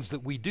the things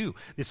that we do.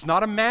 It's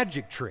not a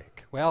magic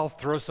trick. Well,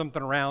 throw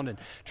something around and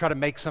try to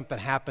make something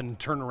happen and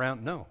turn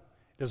around. No,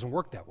 it doesn't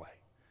work that way.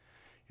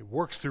 It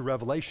works through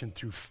revelation,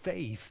 through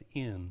faith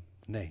in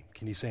the name.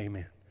 Can you say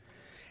amen?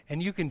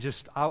 And you can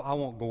just, I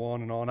won't go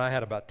on and on. I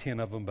had about 10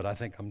 of them, but I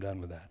think I'm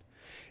done with that.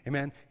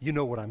 Amen? You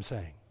know what I'm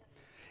saying.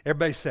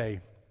 Everybody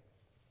say,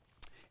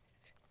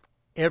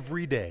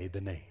 every day the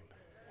name.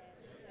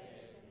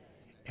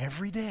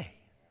 Every day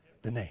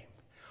the name.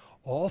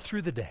 All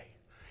through the day.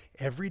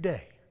 Every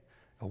day.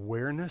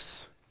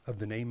 Awareness of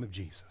the name of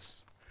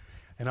Jesus.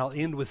 And I'll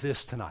end with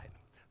this tonight.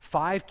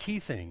 5 key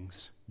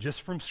things,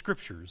 just from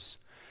scriptures,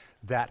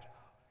 that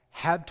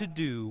have to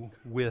do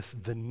with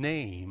the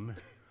name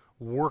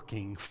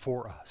working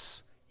for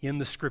us in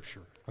the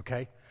scripture.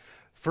 Okay?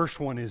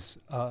 First one is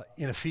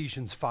in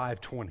Ephesians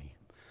 5:20.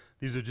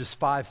 These are just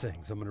 5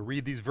 things. I'm going to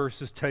read these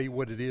verses, tell you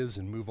what it is,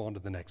 and move on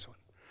to the next one.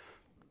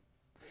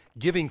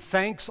 Giving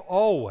thanks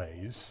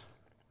always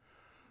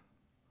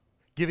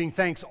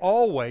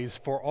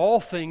for all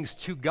things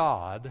to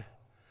God,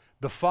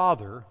 the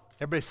Father.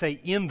 Everybody say,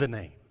 in the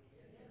name.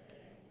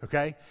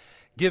 Okay?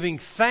 Giving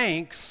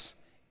thanks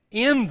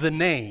in the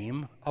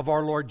name of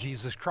our Lord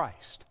Jesus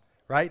Christ.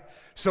 Right?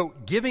 So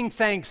giving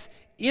thanks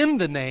in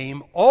the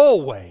name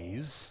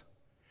always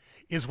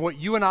is what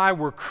you and I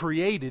were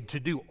created to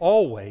do,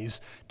 always,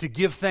 to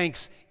give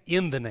thanks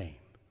in the name.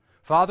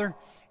 Father,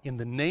 in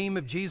the name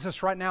of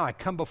Jesus right now, I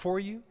come before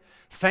you,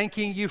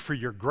 thanking you for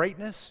your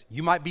greatness.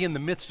 You might be in the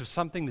midst of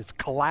something that's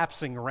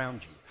collapsing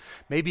around you.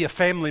 Maybe a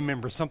family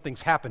member,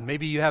 something's happened.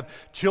 Maybe you have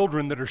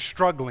children that are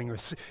struggling or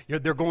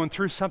they're going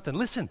through something.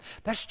 Listen,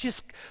 that's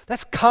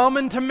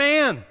common to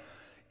man.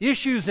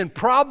 Issues and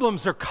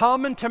problems are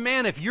common to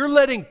man. If you're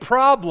letting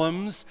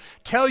problems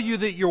tell you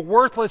that you're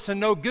worthless and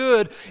no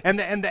good and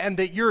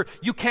that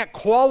you can't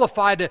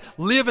qualify to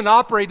live and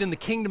operate in the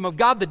kingdom of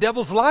God, the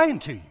devil's lying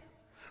to you.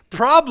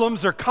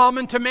 Problems are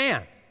common to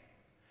man.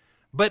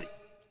 But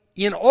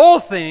in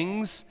all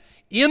things,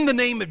 in the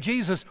name of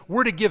Jesus,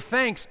 we're to give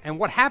thanks. And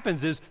what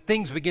happens is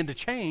things begin to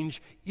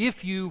change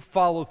if you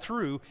follow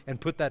through and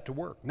put that to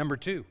work. Number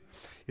 2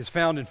 is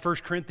found in 1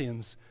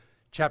 Corinthians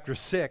chapter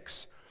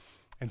 6.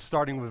 And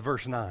starting with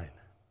verse 9.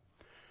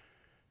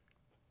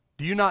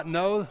 Do you not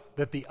know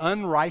that the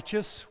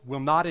unrighteous will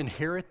not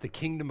inherit the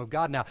kingdom of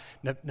God? Now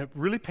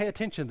really pay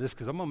attention to this,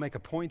 because I'm going to make a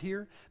point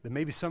here that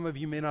maybe some of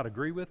you may not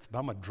agree with, but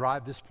I'm going to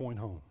drive this point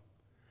home.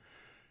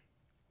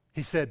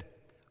 He said,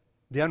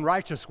 the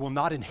unrighteous will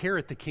not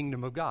inherit the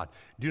kingdom of God.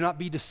 Do not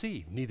be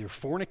deceived. Neither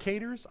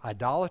fornicators,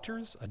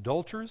 idolaters,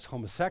 adulterers,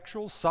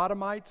 homosexuals,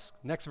 sodomites,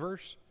 next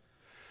verse,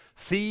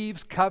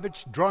 thieves,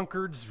 covetous,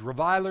 drunkards,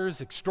 revilers,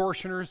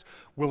 extortioners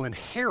will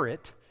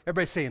inherit,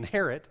 everybody say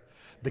inherit,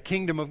 the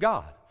kingdom of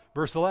God.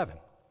 Verse 11.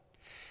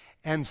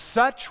 And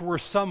such were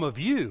some of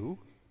you.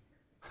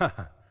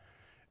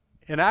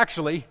 And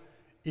actually,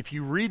 if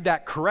you read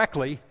that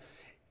correctly,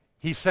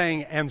 he's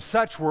saying, and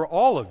such were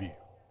all of you.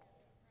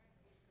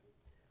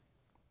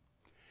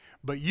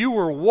 But you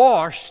were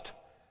washed,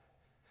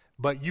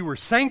 but you were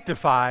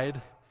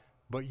sanctified,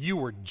 but you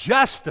were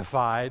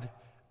justified.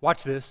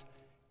 Watch this.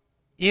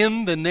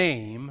 In the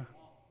name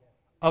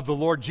of the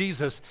Lord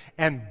Jesus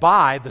and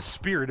by the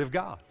Spirit of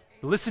God.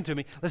 Listen to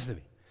me.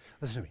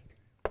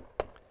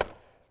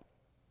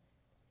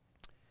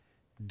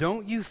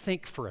 Don't you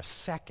think for a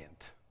second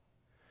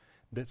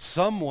that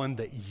someone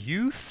that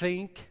you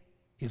think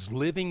is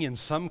living in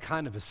some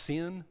kind of a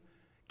sin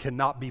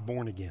cannot be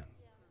born again?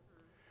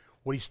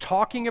 What he's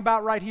talking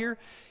about right here,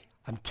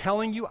 I'm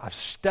telling you, I've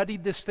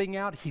studied this thing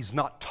out. He's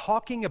not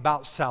talking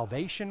about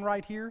salvation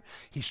right here.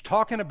 He's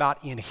talking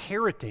about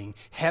inheriting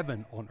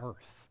heaven on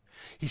earth.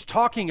 He's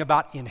talking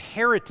about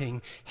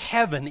inheriting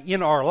heaven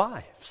in our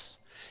lives.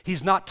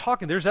 He's not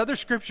talking, there's other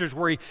scriptures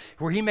where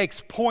he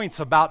makes points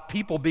about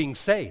people being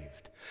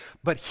saved.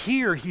 But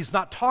here he's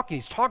not talking.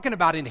 He's talking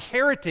about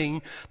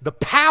inheriting the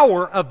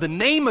power of the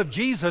name of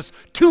Jesus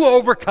to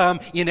overcome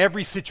in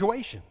every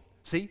situation.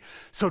 See?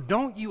 So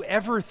don't you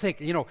ever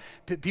think,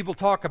 people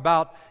talk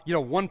about,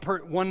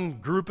 one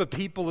group of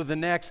people or the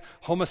next,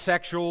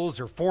 homosexuals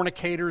or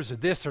fornicators or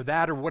this or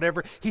that or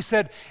whatever. He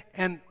said,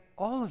 and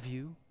all of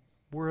you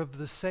were of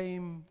the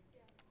same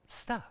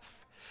stuff.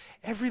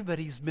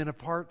 Everybody's been a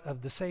part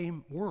of the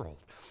same world.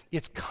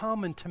 It's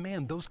common to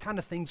man. Those kind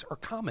of things are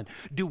common.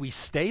 Do we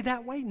stay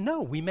that way?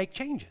 No, we make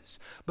changes.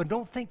 But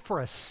don't think for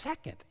a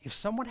second, if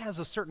someone has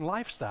a certain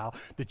lifestyle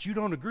that you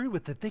don't agree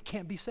with, that they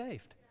can't be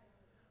saved.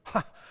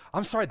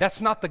 I'm sorry,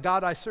 that's not the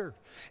God I serve.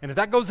 And if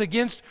that goes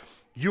against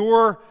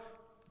your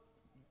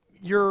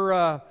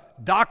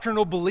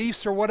doctrinal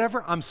beliefs or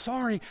whatever, I'm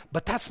sorry,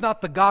 but that's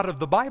not the God of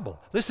the Bible.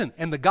 Listen,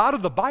 and the God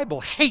of the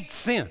Bible hates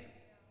sin.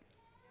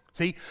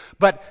 See?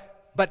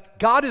 But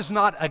God is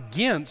not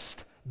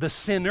against the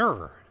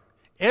sinner.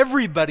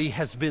 Everybody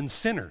has been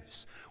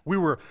sinners. We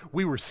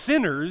were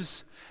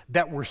sinners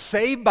that were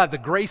saved by the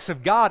grace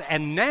of God,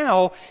 and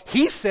now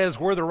He says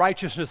we're the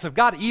righteousness of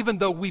God, even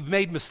though we've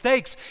made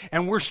mistakes,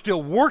 and we're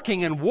still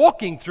working and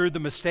walking through the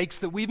mistakes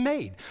that we've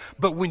made.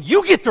 But when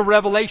you get the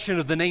revelation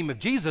of the name of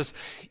Jesus,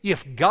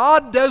 if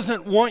God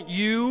doesn't want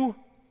you,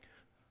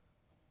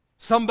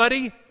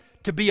 somebody,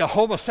 to be a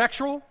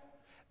homosexual,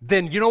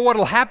 then you know what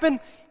will happen?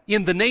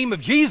 In the name of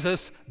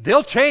Jesus,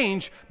 they'll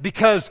change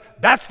because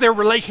that's their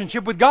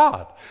relationship with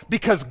God.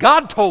 Because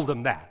God told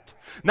them that.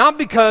 Not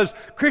because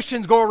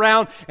Christians go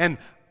around and,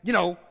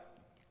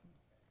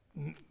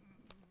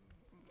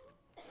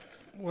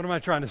 what am I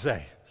trying to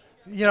say?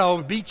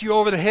 Beat you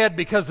over the head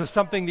because of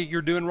something that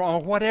you're doing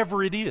wrong, or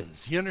whatever it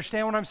is. You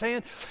understand what I'm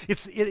saying?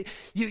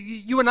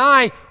 You and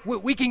I,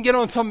 we can get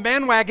on some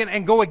bandwagon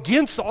and go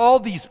against all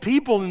these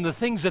people and the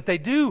things that they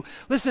do.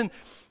 Listen,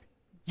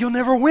 you'll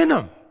never win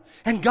them.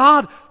 And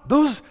God,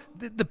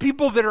 the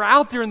people that are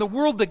out there in the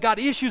world that got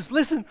issues,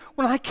 listen,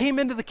 when I came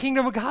into the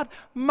kingdom of God,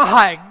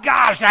 my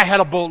gosh, I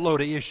had a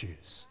boatload of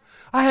issues.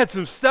 I had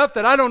some stuff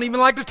that I don't even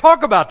like to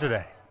talk about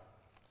today.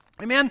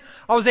 Amen?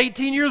 I was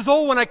 18 years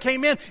old when I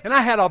came in, and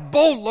I had a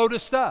boatload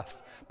of stuff.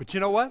 But you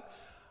know what?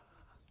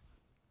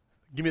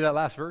 Give me that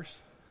last verse.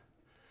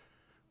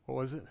 What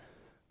was it?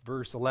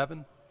 Verse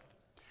 11.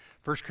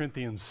 1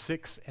 Corinthians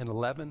 6 and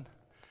 11.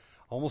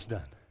 Almost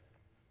done.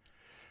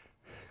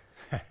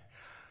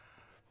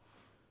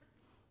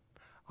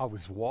 I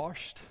was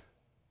washed,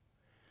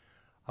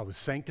 I was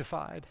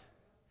sanctified,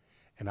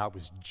 and I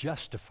was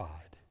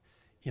justified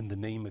in the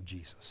name of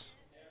Jesus.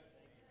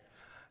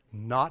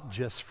 Not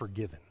just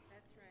forgiven.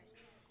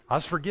 I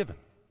was forgiven.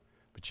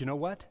 But you know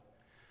what?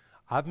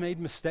 I've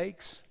made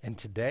mistakes, and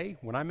today,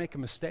 when I make a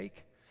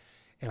mistake,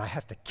 and I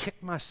have to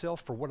kick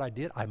myself for what I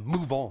did, I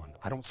move on.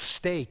 I don't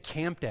stay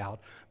camped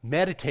out,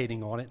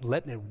 meditating on it, and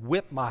letting it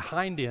whip my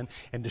hind end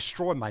and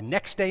destroy my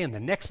next day and the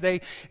next day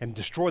and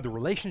destroy the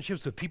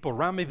relationships of people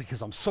around me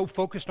because I'm so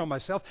focused on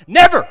myself.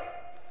 Never!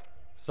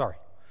 Sorry,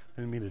 I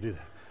didn't mean to do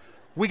that.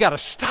 We got to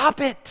stop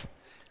it.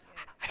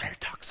 I better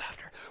talk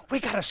softer. We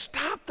got to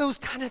stop those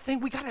kind of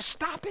things. We got to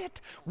stop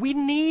it. We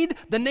need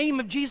the name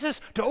of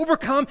Jesus to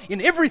overcome in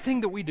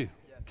everything that we do.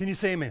 Can you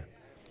say amen?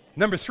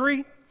 Number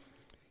 3,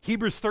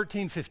 Hebrews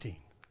 13:15.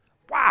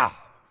 Wow.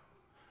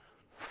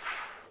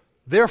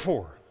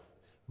 Therefore,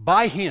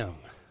 by Him,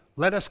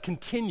 let us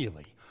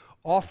continually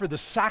offer the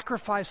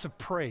sacrifice of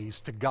praise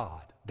to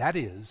God. That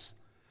is,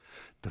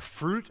 the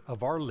fruit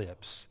of our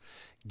lips,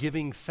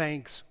 giving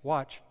thanks,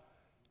 watch,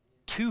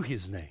 to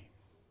His name.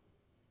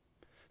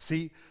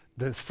 See,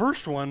 the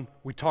first one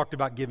we talked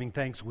about giving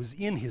thanks was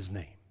in His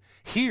name.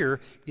 Here,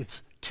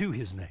 it's to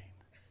His name.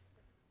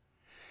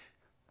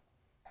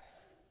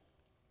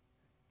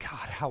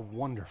 God, how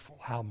wonderful,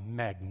 how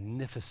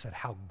magnificent,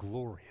 how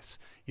glorious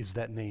is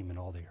that name in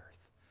all the earth.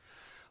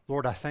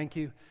 Lord, I thank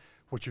you.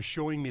 What you're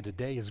showing me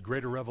today is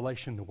greater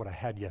revelation than what I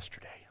had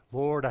yesterday.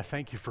 Lord, I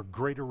thank you for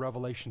greater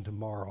revelation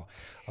tomorrow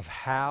of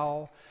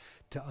how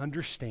to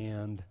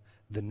understand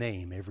the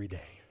name every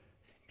day.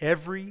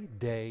 Every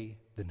day,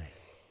 the name.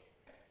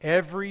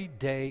 Every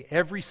day,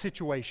 every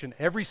situation,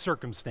 every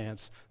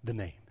circumstance, the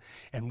name.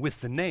 And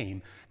with the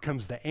name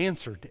comes the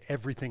answer to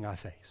everything I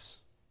face.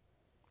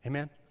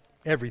 Amen?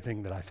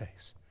 Everything that I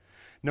face.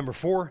 Number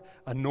 4,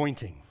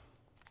 anointing.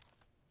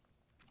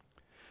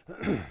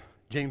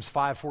 James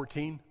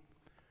 5:14.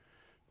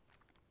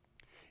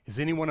 Is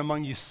anyone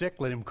among you sick?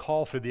 Let him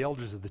call for the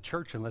elders of the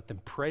church and let them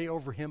pray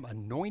over him,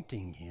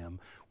 anointing him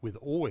with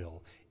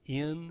oil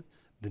in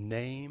the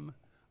name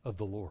of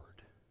the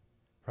Lord.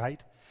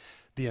 Right?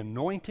 The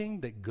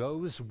anointing that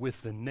goes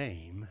with the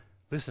name,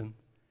 listen,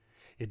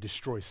 it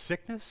destroys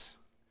sickness.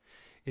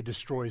 It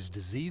destroys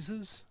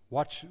diseases.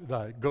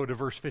 Go to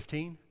verse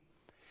 15.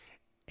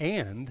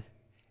 And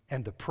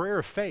the prayer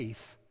of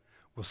faith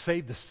will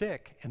save the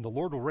sick, and the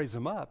Lord will raise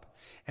him up.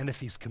 And if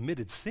he's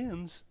committed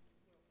sins,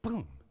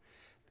 boom,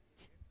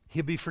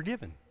 he'll be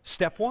forgiven.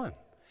 Step 1.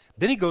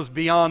 Then he goes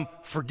beyond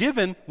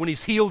forgiven when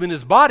he's healed in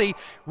his body,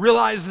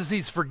 realizes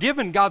he's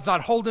forgiven. God's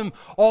not holding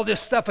all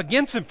this stuff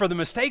against him for the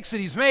mistakes that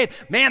he's made.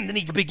 Man, then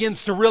he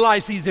begins to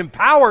realize he's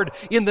empowered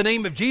in the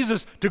name of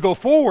Jesus to go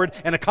forward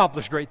and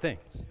accomplish great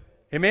things.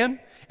 Amen?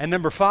 And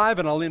number 5,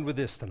 and I'll end with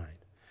this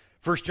tonight.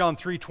 1 John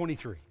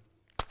 3:23.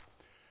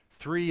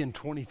 3 and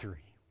 23.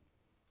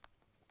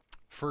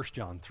 1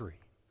 John 3.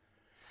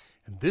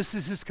 And this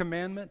is his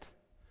commandment,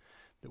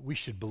 that we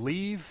should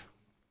believe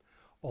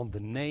on the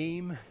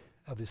name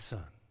of his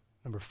Son.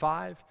 Number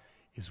 5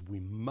 is we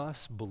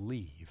must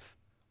believe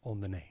on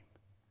the name.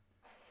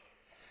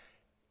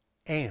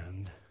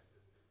 And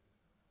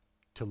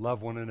to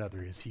love one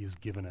another as he has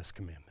given us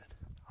commandment.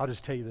 I'll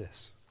just tell you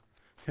this.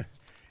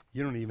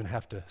 You don't even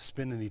have to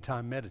spend any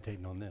time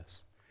meditating on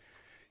this.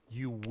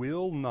 You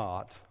will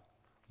not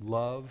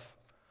love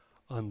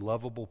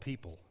unlovable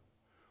people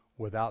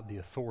without the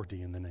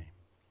authority in the name.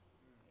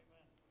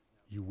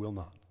 You will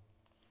not.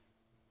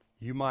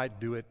 You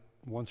might do it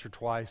once or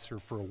twice or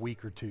for a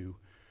week or two,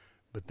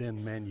 but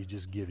then, man, you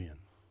just give in.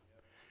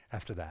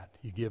 After that,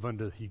 you give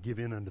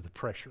in under the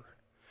pressure,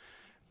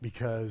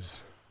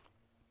 because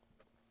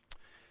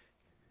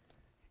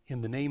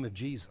in the name of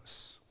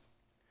Jesus,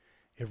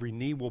 every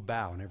knee will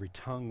bow and every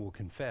tongue will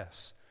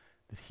confess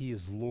that he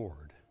is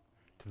Lord,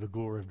 to the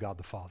glory of God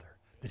the Father,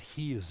 that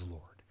he is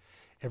Lord.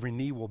 Every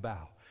knee will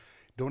bow.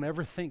 Don't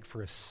ever think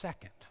for a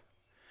second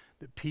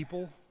that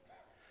people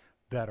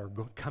that are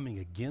coming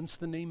against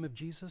the name of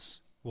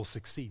Jesus will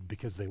succeed,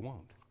 because they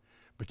won't.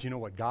 But you know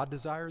what God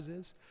desires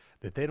is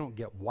that they don't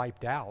get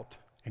wiped out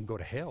and go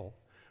to hell,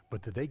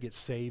 but that they get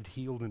saved,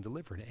 healed, and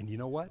delivered. And you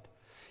know what?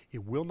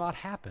 It will not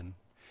happen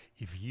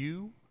if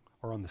you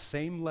are on the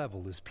same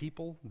level as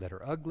people that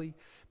are ugly,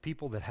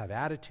 people that have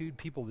attitude,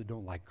 people that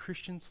don't like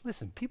Christians.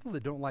 Listen, people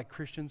that don't like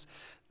Christians,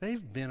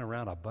 they've been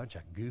around a bunch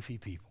of goofy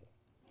people.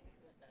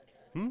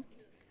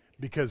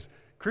 Because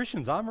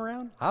Christians I'm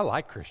around, I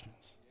like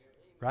Christians,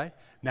 right?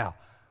 Now,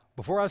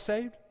 before I was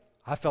saved,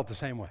 I felt the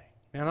same way.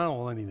 Man, I don't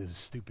want any of those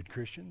stupid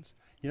Christians,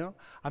 you know?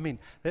 I mean,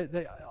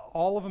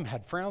 all of them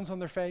had frowns on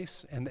their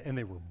face, and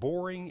they were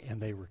boring,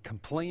 and they were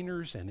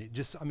complainers, and it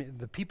just, I mean,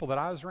 the people that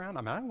I was around,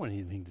 I didn't want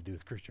anything to do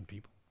with Christian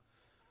people.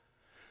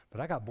 But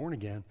I got born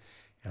again,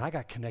 and I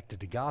got connected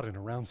to God and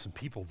around some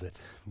people that,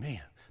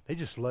 man, they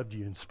just loved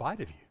you in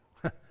spite of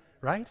you,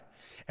 right?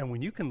 And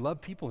when you can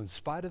love people in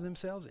spite of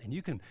themselves, and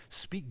you can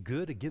speak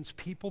good against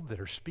people that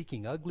are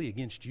speaking ugly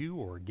against you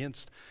or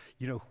against,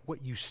 you know,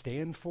 what you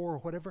stand for or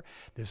whatever,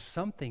 there's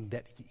something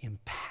that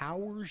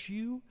empowers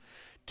you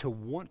to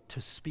want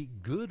to speak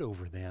good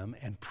over them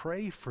and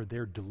pray for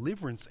their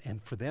deliverance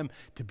and for them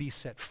to be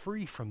set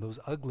free from those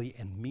ugly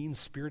and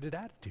mean-spirited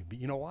attitudes. But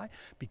you know why?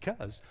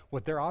 Because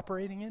what they're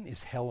operating in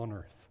is hell on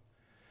earth.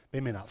 They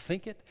may not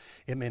think it.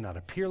 It may not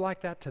appear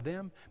like that to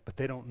them, but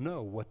they don't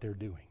know what they're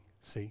doing.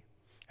 See?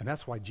 And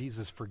that's why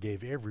Jesus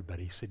forgave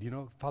everybody. He said, you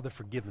know, Father,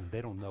 forgive them.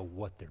 They don't know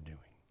what they're doing.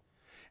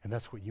 And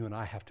that's what you and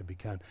I have to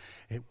become.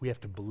 We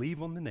have to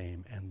believe on the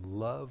name and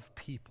love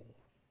people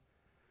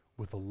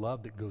with a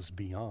love that goes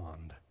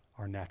beyond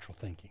our natural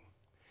thinking.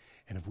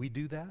 And if we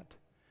do that,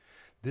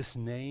 this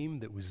name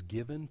that was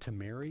given to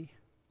Mary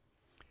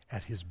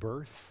at his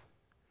birth,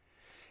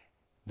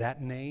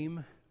 that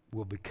name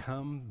will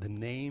become the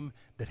name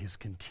that has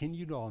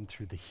continued on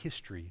through the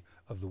history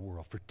of the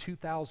world. For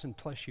 2,000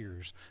 plus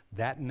years,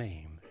 that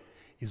name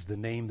is the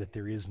name that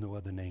there is no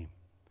other name.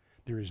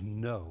 There is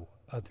no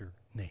other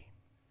name.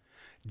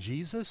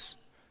 Jesus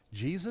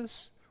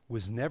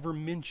was never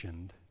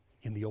mentioned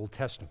in the Old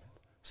Testament.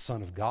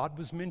 Son of God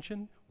was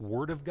mentioned,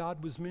 Word of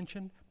God was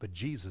mentioned, but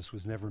Jesus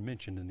was never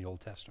mentioned in the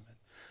Old Testament.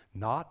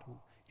 Not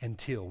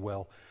until,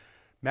 well,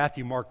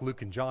 Matthew, Mark,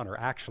 Luke, and John are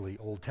actually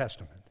Old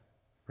Testament,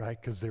 right?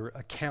 Because they're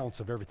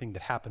accounts of everything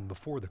that happened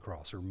before the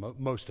cross, or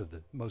most of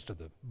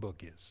the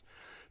book is.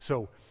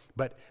 So,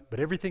 but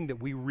everything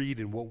that we read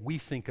and what we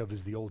think of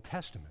as the Old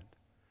Testament,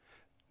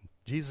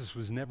 Jesus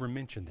was never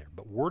mentioned there.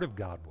 But Word of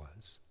God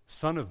was,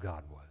 Son of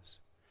God was.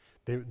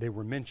 They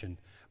were mentioned,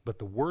 but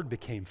the Word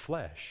became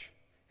flesh,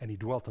 and he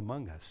dwelt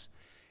among us,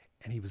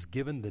 and he was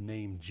given the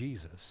name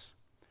Jesus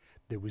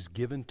that was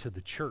given to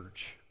the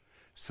church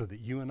so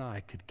that you and I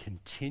could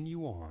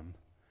continue on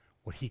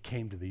what he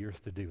came to the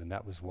earth to do, and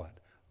that was what?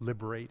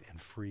 Liberate and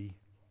free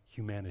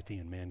humanity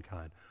and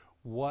mankind.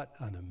 What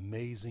an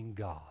amazing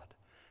God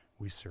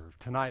we serve.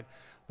 Tonight,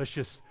 let's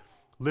just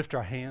lift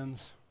our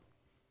hands.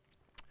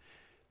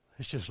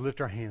 Let's just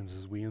lift our hands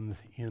as we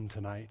end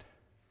tonight.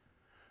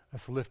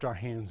 Let's lift our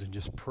hands and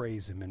just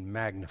praise him and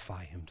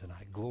magnify him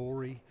tonight.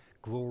 Glory,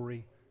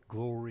 glory,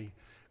 glory,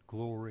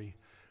 glory,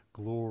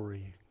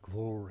 glory,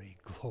 glory,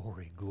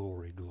 glory,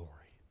 glory, glory.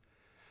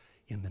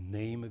 In the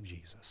name of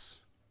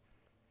Jesus.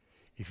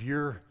 If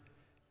you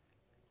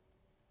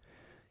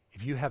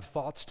have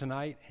thoughts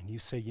tonight and you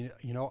say,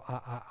 you know,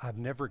 I've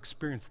never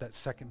experienced that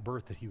second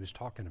birth that he was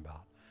talking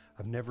about.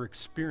 I've never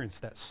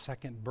experienced that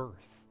second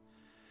birth.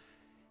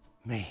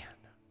 Man,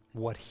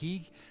 what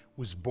he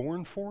was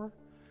born for,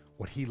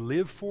 what he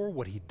lived for,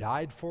 what he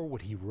died for,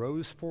 what he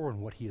rose for, and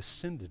what he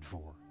ascended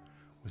for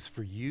was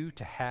for you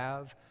to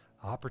have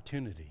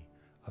opportunity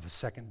of a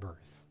second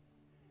birth.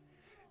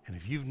 And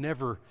if you've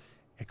never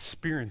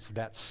experienced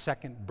that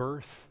second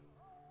birth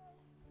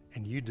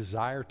and you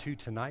desire to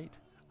tonight,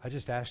 I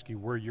just ask you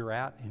where you're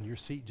at in your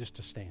seat just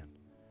to stand.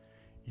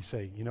 You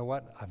say, you know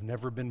what? I've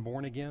never been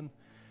born again.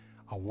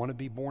 I want to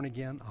be born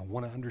again. I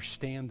want to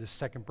understand this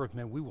second birth.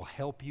 Man, we will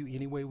help you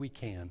any way we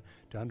can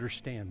to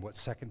understand what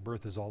second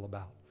birth is all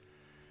about.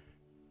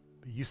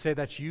 But you say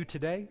that's you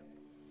today,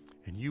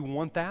 and you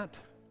want that,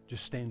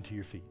 just stand to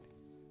your feet.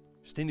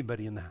 Just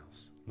anybody in the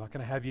house. I'm not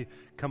going to have you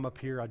come up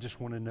here. I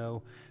just want to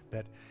know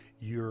that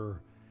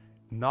you're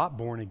not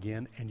born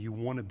again and you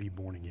want to be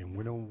born again.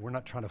 We're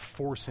not trying to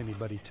force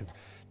anybody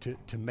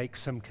to make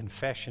some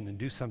confession and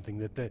do something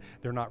that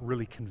they're not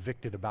really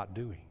convicted about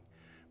doing.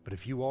 But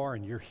if you are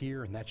and you're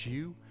here and that's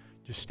you,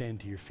 just stand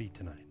to your feet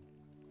tonight.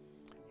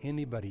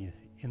 Anybody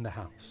in the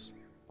house,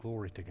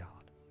 glory to God.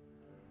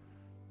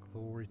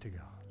 Glory to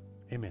God.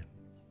 Amen.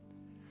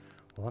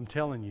 Well, I'm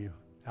telling you,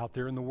 out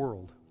there in the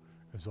world,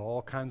 there's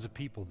all kinds of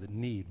people that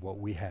need what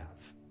we have.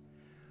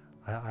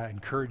 I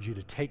encourage you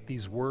to take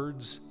these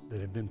words that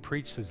have been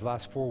preached these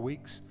last 4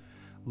 weeks,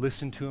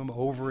 listen to them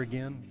over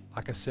again.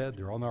 Like I said,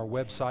 they're on our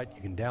website.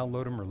 You can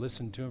download them or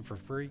listen to them for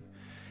free.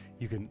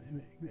 You can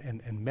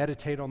and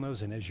meditate on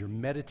those. And as you're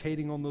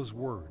meditating on those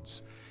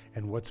words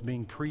and what's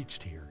being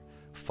preached here,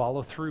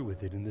 follow through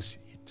with it in this,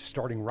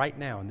 starting right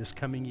now in this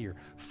coming year.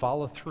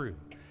 Follow through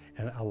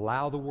and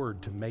allow the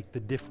word to make the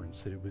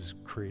difference that it was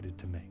created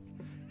to make.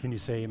 Can you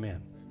say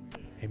amen?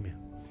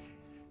 Amen.